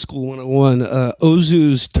about Film School 101.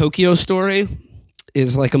 Ozu's Tokyo Story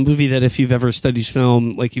is like a movie that if you've ever studied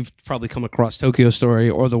film, like you've probably come across Tokyo Story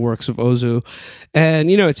or the works of Ozu.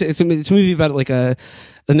 And, you know, it's a movie about like an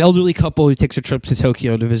elderly couple who takes a trip to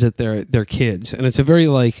Tokyo to visit their kids, and it's a very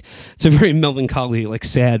melancholy, like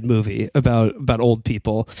sad movie about old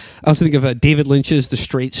people. I also think of David Lynch's The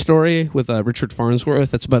Straight Story with Richard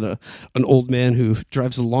Farnsworth. That's about an old man who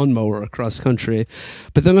drives a lawnmower across country.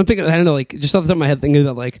 But then I'm thinking, I don't know, like just off the top of my head, thinking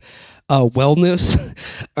about like wellness.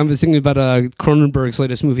 I'm thinking about Cronenberg's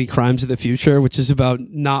latest movie, Crimes of the Future, which is about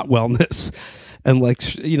not wellness. And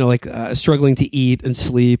like, you know, like struggling to eat and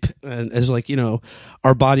sleep, and as like, you know,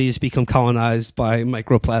 our bodies become colonized by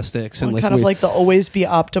microplastics, and like kind of like the always be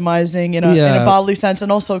optimizing in a bodily sense,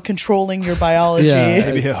 and also controlling your biology.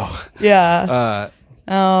 Yeah.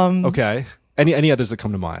 Okay. Any others that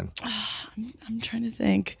come to mind? I'm trying to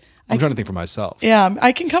think. I'm trying to think for myself. Yeah,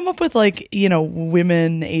 I can come up with like, you know,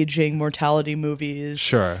 women aging mortality movies.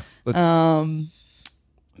 Sure.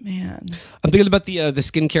 Man, I'm thinking about the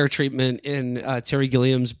skincare treatment in Terry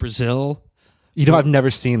Gilliam's Brazil. You know, I've never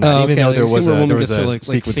seen that. Even though there was a like,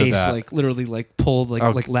 sequence face, of that, like literally like pulled like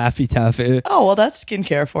Laffy Taffy. Oh well, that's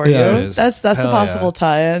skincare for Yeah, you. it is. That's a possible yeah.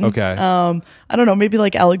 tie-in. Okay. I don't know, maybe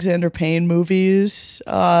like Alexander Payne movies.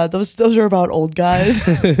 Those are about old guys.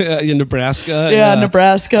 In Nebraska. Yeah,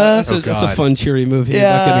 Nebraska. That's a fun, cheery movie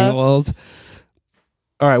about getting old.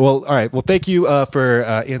 All right. Well, thank you for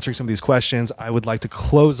answering some of these questions. I would like to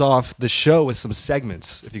close off the show with some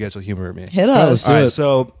segments, if you guys will humor me. Hit us. All right.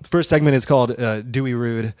 So, the first segment is called Dewey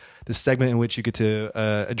Rude. This segment in which you get to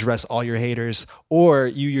address all your haters, or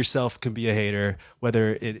you yourself can be a hater,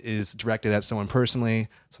 whether it is directed at someone personally,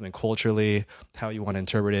 something culturally, how you want to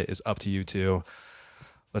interpret it is up to you too.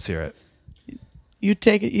 Let's hear it. You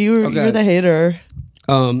take it. You're the hater.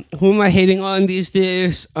 Who am I hating on these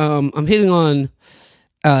days? I'm hating on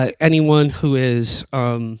anyone who is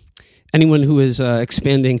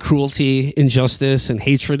expanding cruelty, injustice, and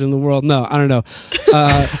hatred in the world. No, I don't know.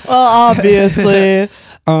 Well, obviously.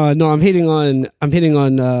 No, I'm hating on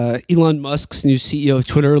Elon Musk's new CEO of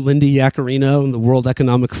Twitter, Linda Yaccarino, and the World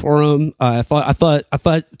Economic Forum. I thought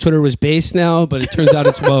Twitter was based now, but it turns out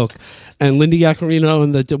it's woke. And Linda Yaccarino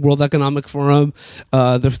and the World Economic Forum,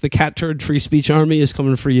 the cat turd free speech army is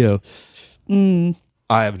coming for you.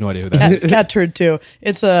 I have no idea who that is. Cat turd too.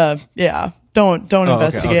 It's Don't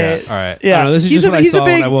investigate. Okay. All right. Yeah, I don't know, this is just what I saw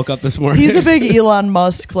when I woke up this morning. He's a big Elon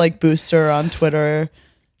Musk booster on Twitter.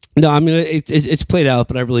 No, I mean it's played out,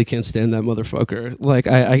 but I really can't stand that motherfucker. Like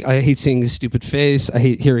I hate seeing his stupid face. I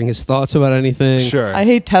hate hearing his thoughts about anything. Sure. I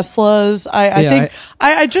hate Teslas. I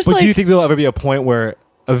just But like. do you think there'll ever be a point where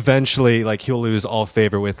eventually he'll lose all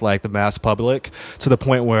favor with the mass public to the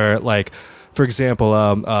point where for example,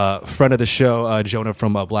 friend of the show, Jonah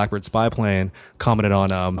from Blackbird Spy Plane commented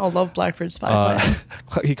on. Love Blackbird Spy Plane.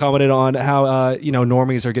 He commented on how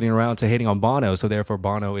normies are getting around to hating on Bono, so therefore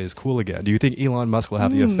Bono is cool again. Do you think Elon Musk will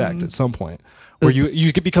have the effect at some point, where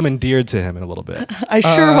you could become endeared to him in a little bit? I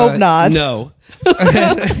sure hope not. No.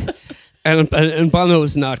 And Bono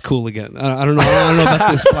is not cool again. I don't know. I don't know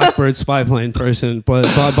about this Blackbird Spy Plane person,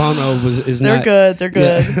 but Bono is They're not. good. They're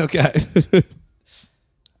good. Yeah, okay.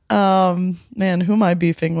 Man, who am I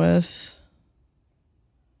beefing with?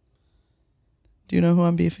 Do you know who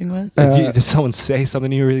I'm beefing with? Did someone say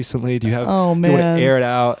something to you recently? Do you have? Oh, Do you want man. to air it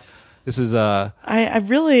out? This is I'm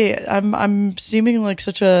seeming like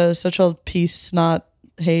such a peace, not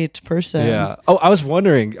hate person. Yeah. Oh, I was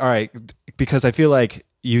wondering. All right, because I feel like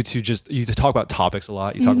you two talk about topics a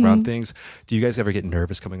lot. You talk around things. Do you guys ever get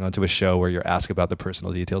nervous coming onto a show where you're asked about the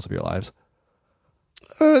personal details of your lives?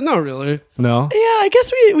 Not really. No. Yeah, I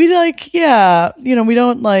guess we we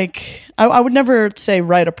don't I would never say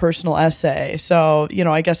write a personal essay. So,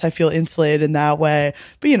 I guess I feel insulated in that way.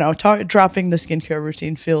 But, dropping the skincare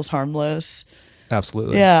routine feels harmless.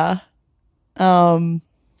 Absolutely. Yeah. Do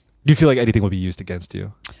you feel like anything would be used against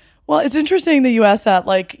you? Well, it's interesting that you asked that,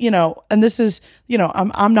 and this is,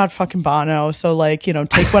 I'm not fucking Bono. So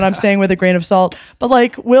take what I'm saying with a grain of salt. But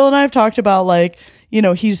Will and I have talked about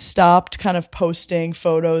he's stopped kind of posting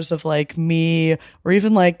photos of me or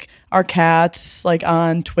even our cats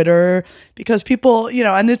on Twitter because people,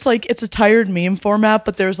 and it's it's a tired meme format,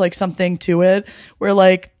 but there's something to it where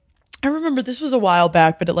I remember this was a while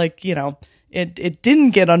back, but it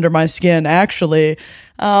didn't get under my skin actually.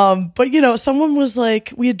 But someone was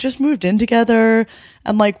we had just moved in together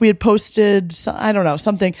and we had posted, I don't know,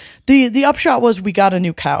 something. The upshot was we got a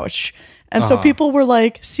new couch. And so people were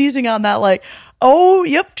seizing on that, oh,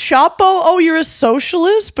 yep, Chapo. Oh, you're a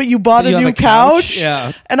socialist, but you bought a new couch.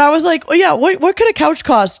 Yeah. And I was like, oh yeah, what could a couch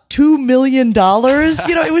cost? $2 million?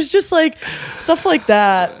 It was just stuff like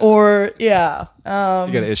that. Or yeah. You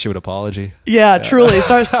got to issue an apology. Yeah, truly.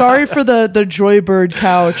 Sorry for the Joybird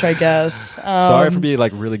couch, I guess. Sorry for being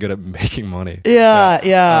really good at making money. Yeah.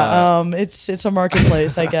 It's a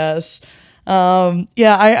marketplace, I guess.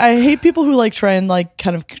 I hate people who try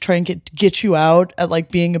and get you out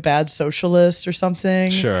at being a bad socialist or something.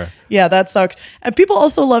 Sure. Yeah, that sucks. And people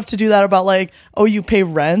also love to do that about oh, you pay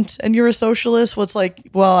rent and you're a socialist. What's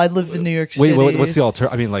well, I live in New York City. Wait, what's the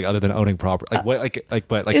alternative? I mean, other than owning property,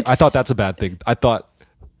 I thought that's a bad thing. I thought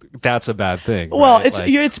that's a bad thing. Well, right?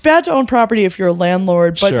 it's bad to own property if you're a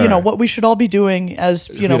landlord, but Sure. what we should all be doing as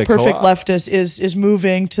perfect co-op. leftists is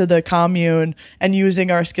moving to the commune and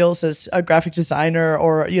using our skills as a graphic designer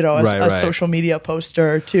or a social media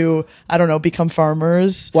poster to become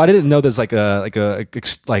farmers. Well, I didn't know there's I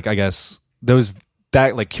guess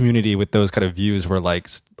that community with those kind of views were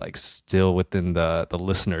still within the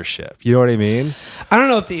listenership. You know what I mean? I don't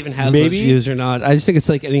know if they even have Maybe. those views or not. I just think it's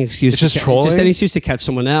any excuse. It's just trolling? Just any excuse to catch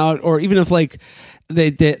someone out, or even if they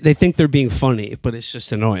think they're being funny, but it's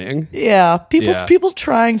just annoying. Yeah, Yeah. people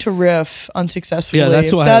trying to riff unsuccessfully. Yeah,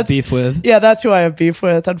 that's who I have beef with. Yeah, that's who I have beef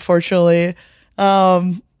with, unfortunately.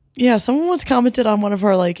 Yeah, someone once commented on one of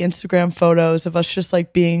our Instagram photos of us just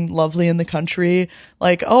being lovely in the country.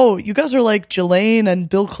 Oh, you guys are Ghislaine and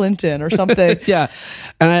Bill Clinton or something. Yeah,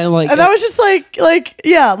 and I And I was just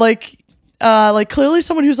like clearly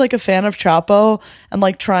someone who's like a fan of Chapo and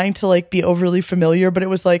like trying to like be overly familiar, but it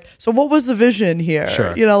was like, so what was the vision here?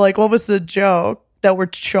 Sure. You know, like what was the joke? That were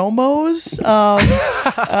chomos?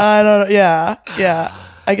 I don't know. Yeah.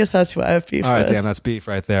 I guess that's who I have beef All right, with. damn, that's beef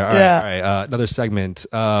right there. All Yeah. right. Another segment.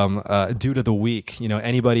 Dude of the week. You know,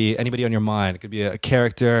 anybody on your mind. It could be a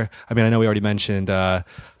character. I mean, I know we already mentioned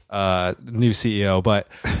new CEO, but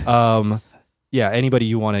yeah, anybody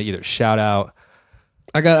you want to either shout out.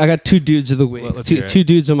 I got two dudes of the week. Let's hear it. Two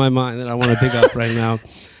dudes on my mind that I want to pick up right now.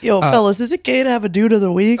 Yo, fellas, is it gay to have a dude of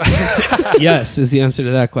the week? Yes, is the answer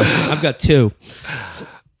to that question. I've got two.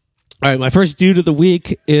 All right, my first dude of the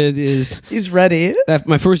week is He's ready.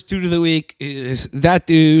 my first dude of the week is that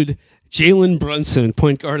dude, Jalen Brunson,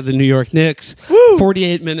 point guard of the New York Knicks.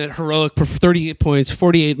 48-minute heroic, 38 points,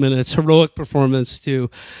 48 minutes, heroic performance to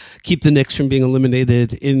keep the Knicks from being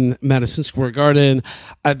eliminated in Madison Square Garden.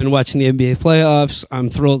 I've been watching the NBA playoffs. I'm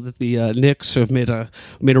thrilled that the Knicks have made a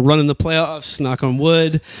run in the playoffs. Knock on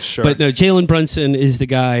wood. Sure. But no, Jalen Brunson is the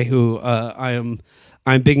guy who I'm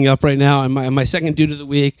bigging up right now. And my second dude of the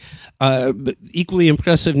week, equally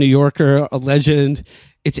impressive New Yorker, a legend.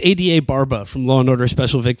 It's ADA Barba from Law and Order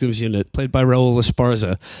Special Victims Unit, played by Raul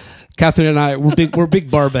Esparza. Catherine and I, we're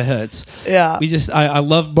big Barba heads. Yeah. I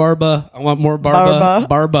love Barba. I want more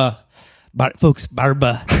Barba. Folks,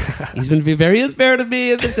 Barba. He's been very unfair to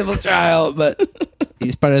me in the civil trial, but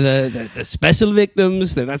he's part of the special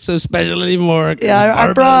victims. They're not so special anymore. Yeah,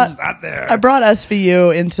 I Barba's not there. I brought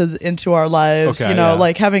SVU into our lives, Okay, you know, yeah.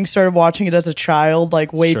 like having started watching it as a child,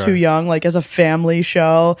 like way Sure. too young, like as a family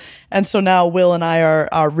show. And so now Will and I are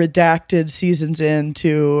redacted seasons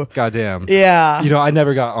into, Goddamn. yeah. You know, I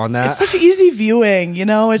never got on that. It's such easy viewing, you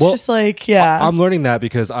know? It's Well, just like, yeah. I'm learning that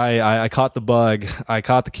because I caught the bug. I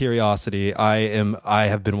caught the curiosity. I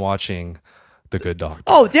have been watching The Good Doctor.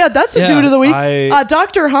 Oh, yeah, that's a Yeah, dude of the week. I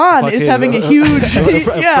Dr. Han is fucking- having a huge,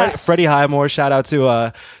 yeah. Freddie Highmore. Shout out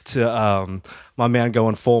to my man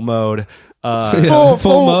going full mode. Full mode.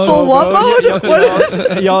 Full what mode?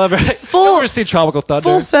 What? Y'all ever see Tropical Thunder?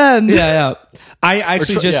 Full send. Yeah. I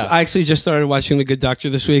actually yeah. just started watching The Good Doctor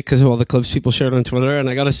this week because of all the clips people shared on Twitter, and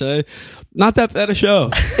I gotta say, not that bad a show.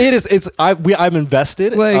 It is. I'm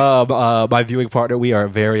invested. Like- My viewing partner, we are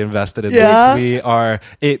very invested in Yeah? this. We are.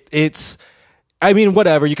 It's. I mean,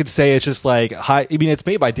 whatever you could say. It's just like high. I mean, it's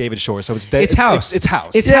made by David Shore, so It's House. It's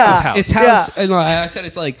House. It's Yeah. House. It's House. And I said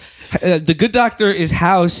it's like The Good Doctor is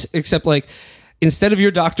House, except like instead of your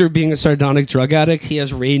doctor being a sardonic drug addict, he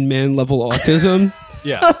has Rain Man level autism.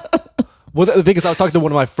 Yeah. Well, the thing is, I was talking to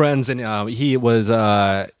one of my friends, and he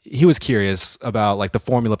was curious about like the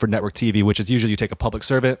formula for network TV, which is usually you take a public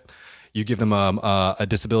servant, you give them a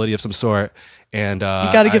disability of some sort, and you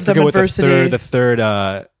gotta give them adversity.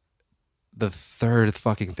 The third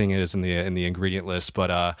fucking thing is in the ingredient list,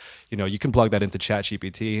 but you know, you can plug that into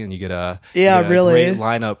ChatGPT and you get a really great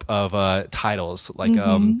lineup of titles like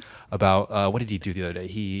about what did he do the other day?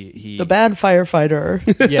 He The bad firefighter.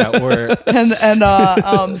 yeah, or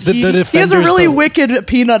and he has a Defenders, really wicked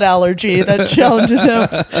peanut allergy that challenges him.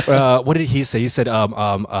 what did he say? He said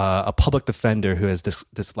a public defender who has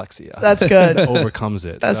dyslexia. That's good. Overcomes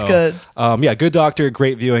it. That's So, good. Yeah, Good Doctor,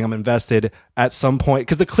 great viewing. I'm invested at some point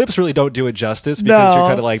because the clips really don't do it justice because No. you're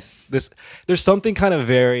kind of like this. There's something kind of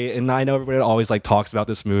very, and I know everybody always like talks about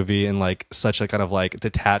this movie in like such a kind of like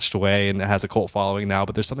detached way, and it has a cult following now.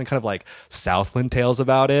 But there's something kind of like Southland Tales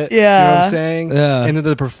about it. You know what Yeah. I'm saying? Yeah. And then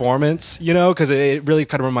the performance, you know, because it really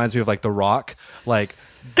kind of reminds me of like The Rock, like.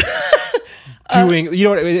 Doing, you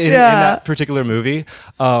know what, in that particular movie.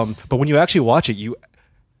 But when you actually watch it, you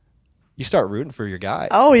start rooting for your guy.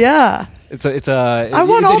 Oh yeah, I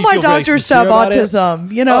want all my doctors to have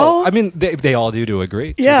autism. You know, I mean, they all do to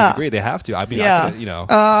agree. To Yeah. a degree, they have to. I mean, Yeah. I could, you know.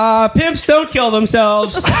 Pimps don't kill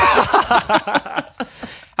themselves.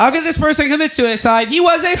 How could this person commit suicide? He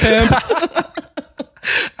was a pimp.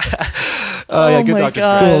 Oh Good my Doctor's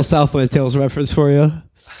God. It's a little Southland Tales reference for you.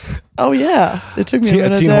 oh yeah, it took me a great.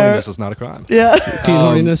 minute Teen there. horniness is not a crime. Yeah, Teen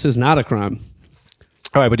horniness is not a crime.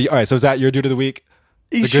 All right, so is that your dude of the week?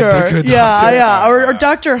 sure. Good yeah, Doctor. yeah. Or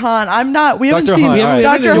Dr. Han. I'm not. We haven't Dr. seen Han, all right.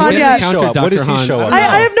 Dr. Han What does yet. he show up? What does he show up? I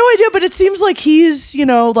have no idea, but it seems like he's, you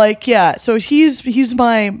know, like, yeah. So he's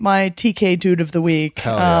my TK dude of the week.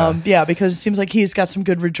 Hell yeah. Yeah, because it seems like he's got some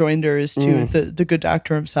good rejoinders to the good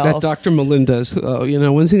doctor himself. That Dr. Melendez, you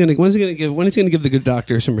know, when's he gonna give the Good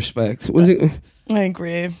Doctor some respect? I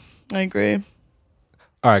agree.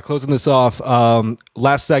 All right, closing this off.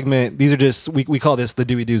 Last segment. These are just we call this the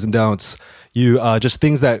Dewey Do's and Don'ts. You just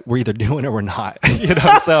things that we're either doing or we're not. You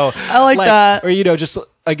know, so I like that. Or you know, just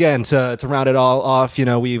again to round it all off. You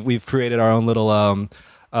know, we've created our own little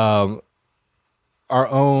our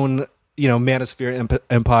own Manosphere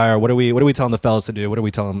Empire. What are we telling the fellas to do? What are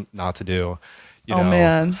we telling them not to do?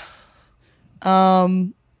 Man.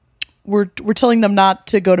 We're telling them not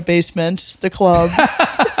to go to Basement, the club.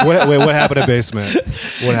 What happened at Basement?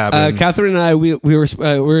 What happened? Catherine and I, we were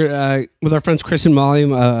with our friends Chris and Molly.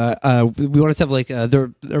 We wanted to have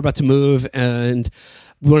they're about to move, and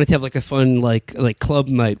we wanted to have a fun club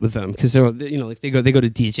night with them because they're they go to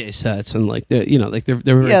DJ sets and they're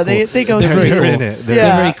very cool. they go they're very they're cool. in it.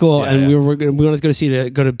 They're very cool, Yeah, and yeah. we wanted to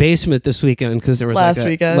go to Basement this weekend because there was last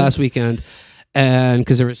weekend. And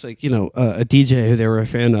because there was a DJ who they were a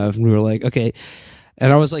fan of, and we were like, okay.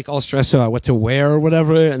 And I was all stressed about what to wear or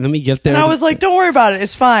whatever. And then we get there. And I was like, don't worry about it.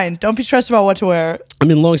 It's fine. Don't be stressed about what to wear. I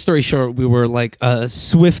mean, long story short, we were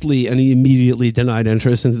swiftly and immediately denied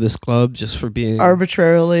entrance into this club just for being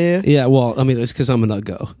arbitrarily. Yeah, well, I mean, it's because I'm an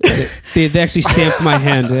Uggo. They actually stamped my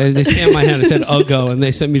hand. They stamped my hand and said Uggo, and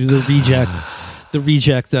they sent me to the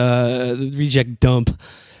reject dump.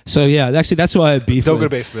 So yeah, actually, that's why I beef. Don't go to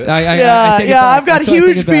Basement. I've got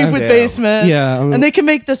huge beef with Basement. Yeah, and they can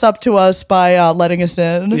make this up to us by letting us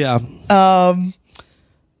in. Yeah.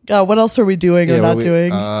 God, what else are we doing or not doing?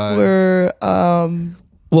 We're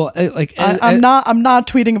well, I'm not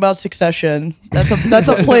tweeting about Succession. That's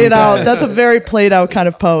a played out. That's a very played out kind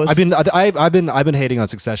of post. I've been hating on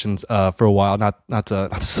Successions for a while. Not to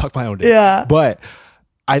suck my own dick. Yeah. But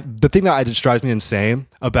the thing that just drives me insane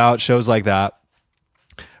about shows like that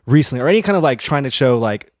recently, or any kind of trying to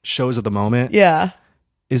show shows of the moment,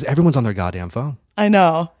 is everyone's on their goddamn phone. I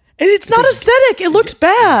know. And it's not aesthetic. It looks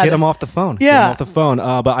bad. Get them off the phone. Yeah. Get them off the phone.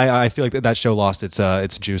 But I feel like that show lost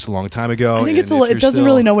its juice a long time ago. I think it doesn't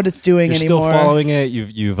really know what it's doing you're anymore. Still following it.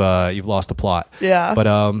 You've lost the plot. Yeah. But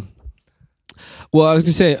well, I was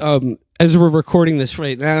gonna say, as we're recording this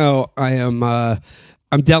right now,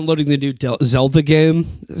 I'm downloading the new Zelda game,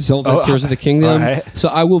 Tears of the Kingdom. Right. So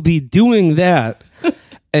I will be doing that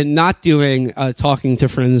and not doing talking to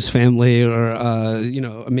friends, family, or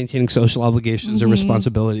maintaining social obligations or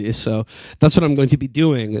responsibilities. So that's what I'm going to be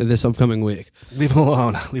doing this upcoming week. Leave them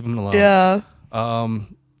alone. Leave them alone. Yeah.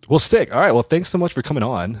 We'll stick. All right. Well, thanks so much for coming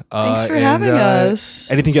on. Thanks for having us.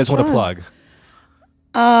 Anything you guys want to plug?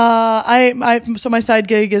 So my side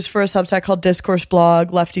gig is for a Substack called Discourse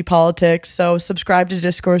Blog, Lefty Politics. So subscribe to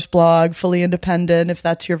Discourse Blog, fully independent if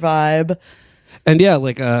that's your vibe. And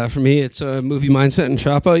yeah, for me, it's a Movie Mindset and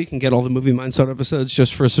Chapo. You can get all the Movie Mindset episodes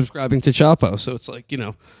just for subscribing to Chapo. So it's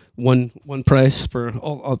one price for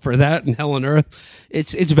that and Hell on Earth.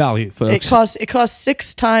 It's value, folks. It costs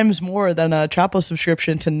 6 times more than a Chapo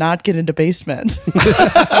subscription to not get into Basement.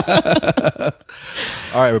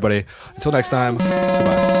 All right, everybody. Until next time.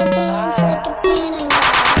 Goodbye.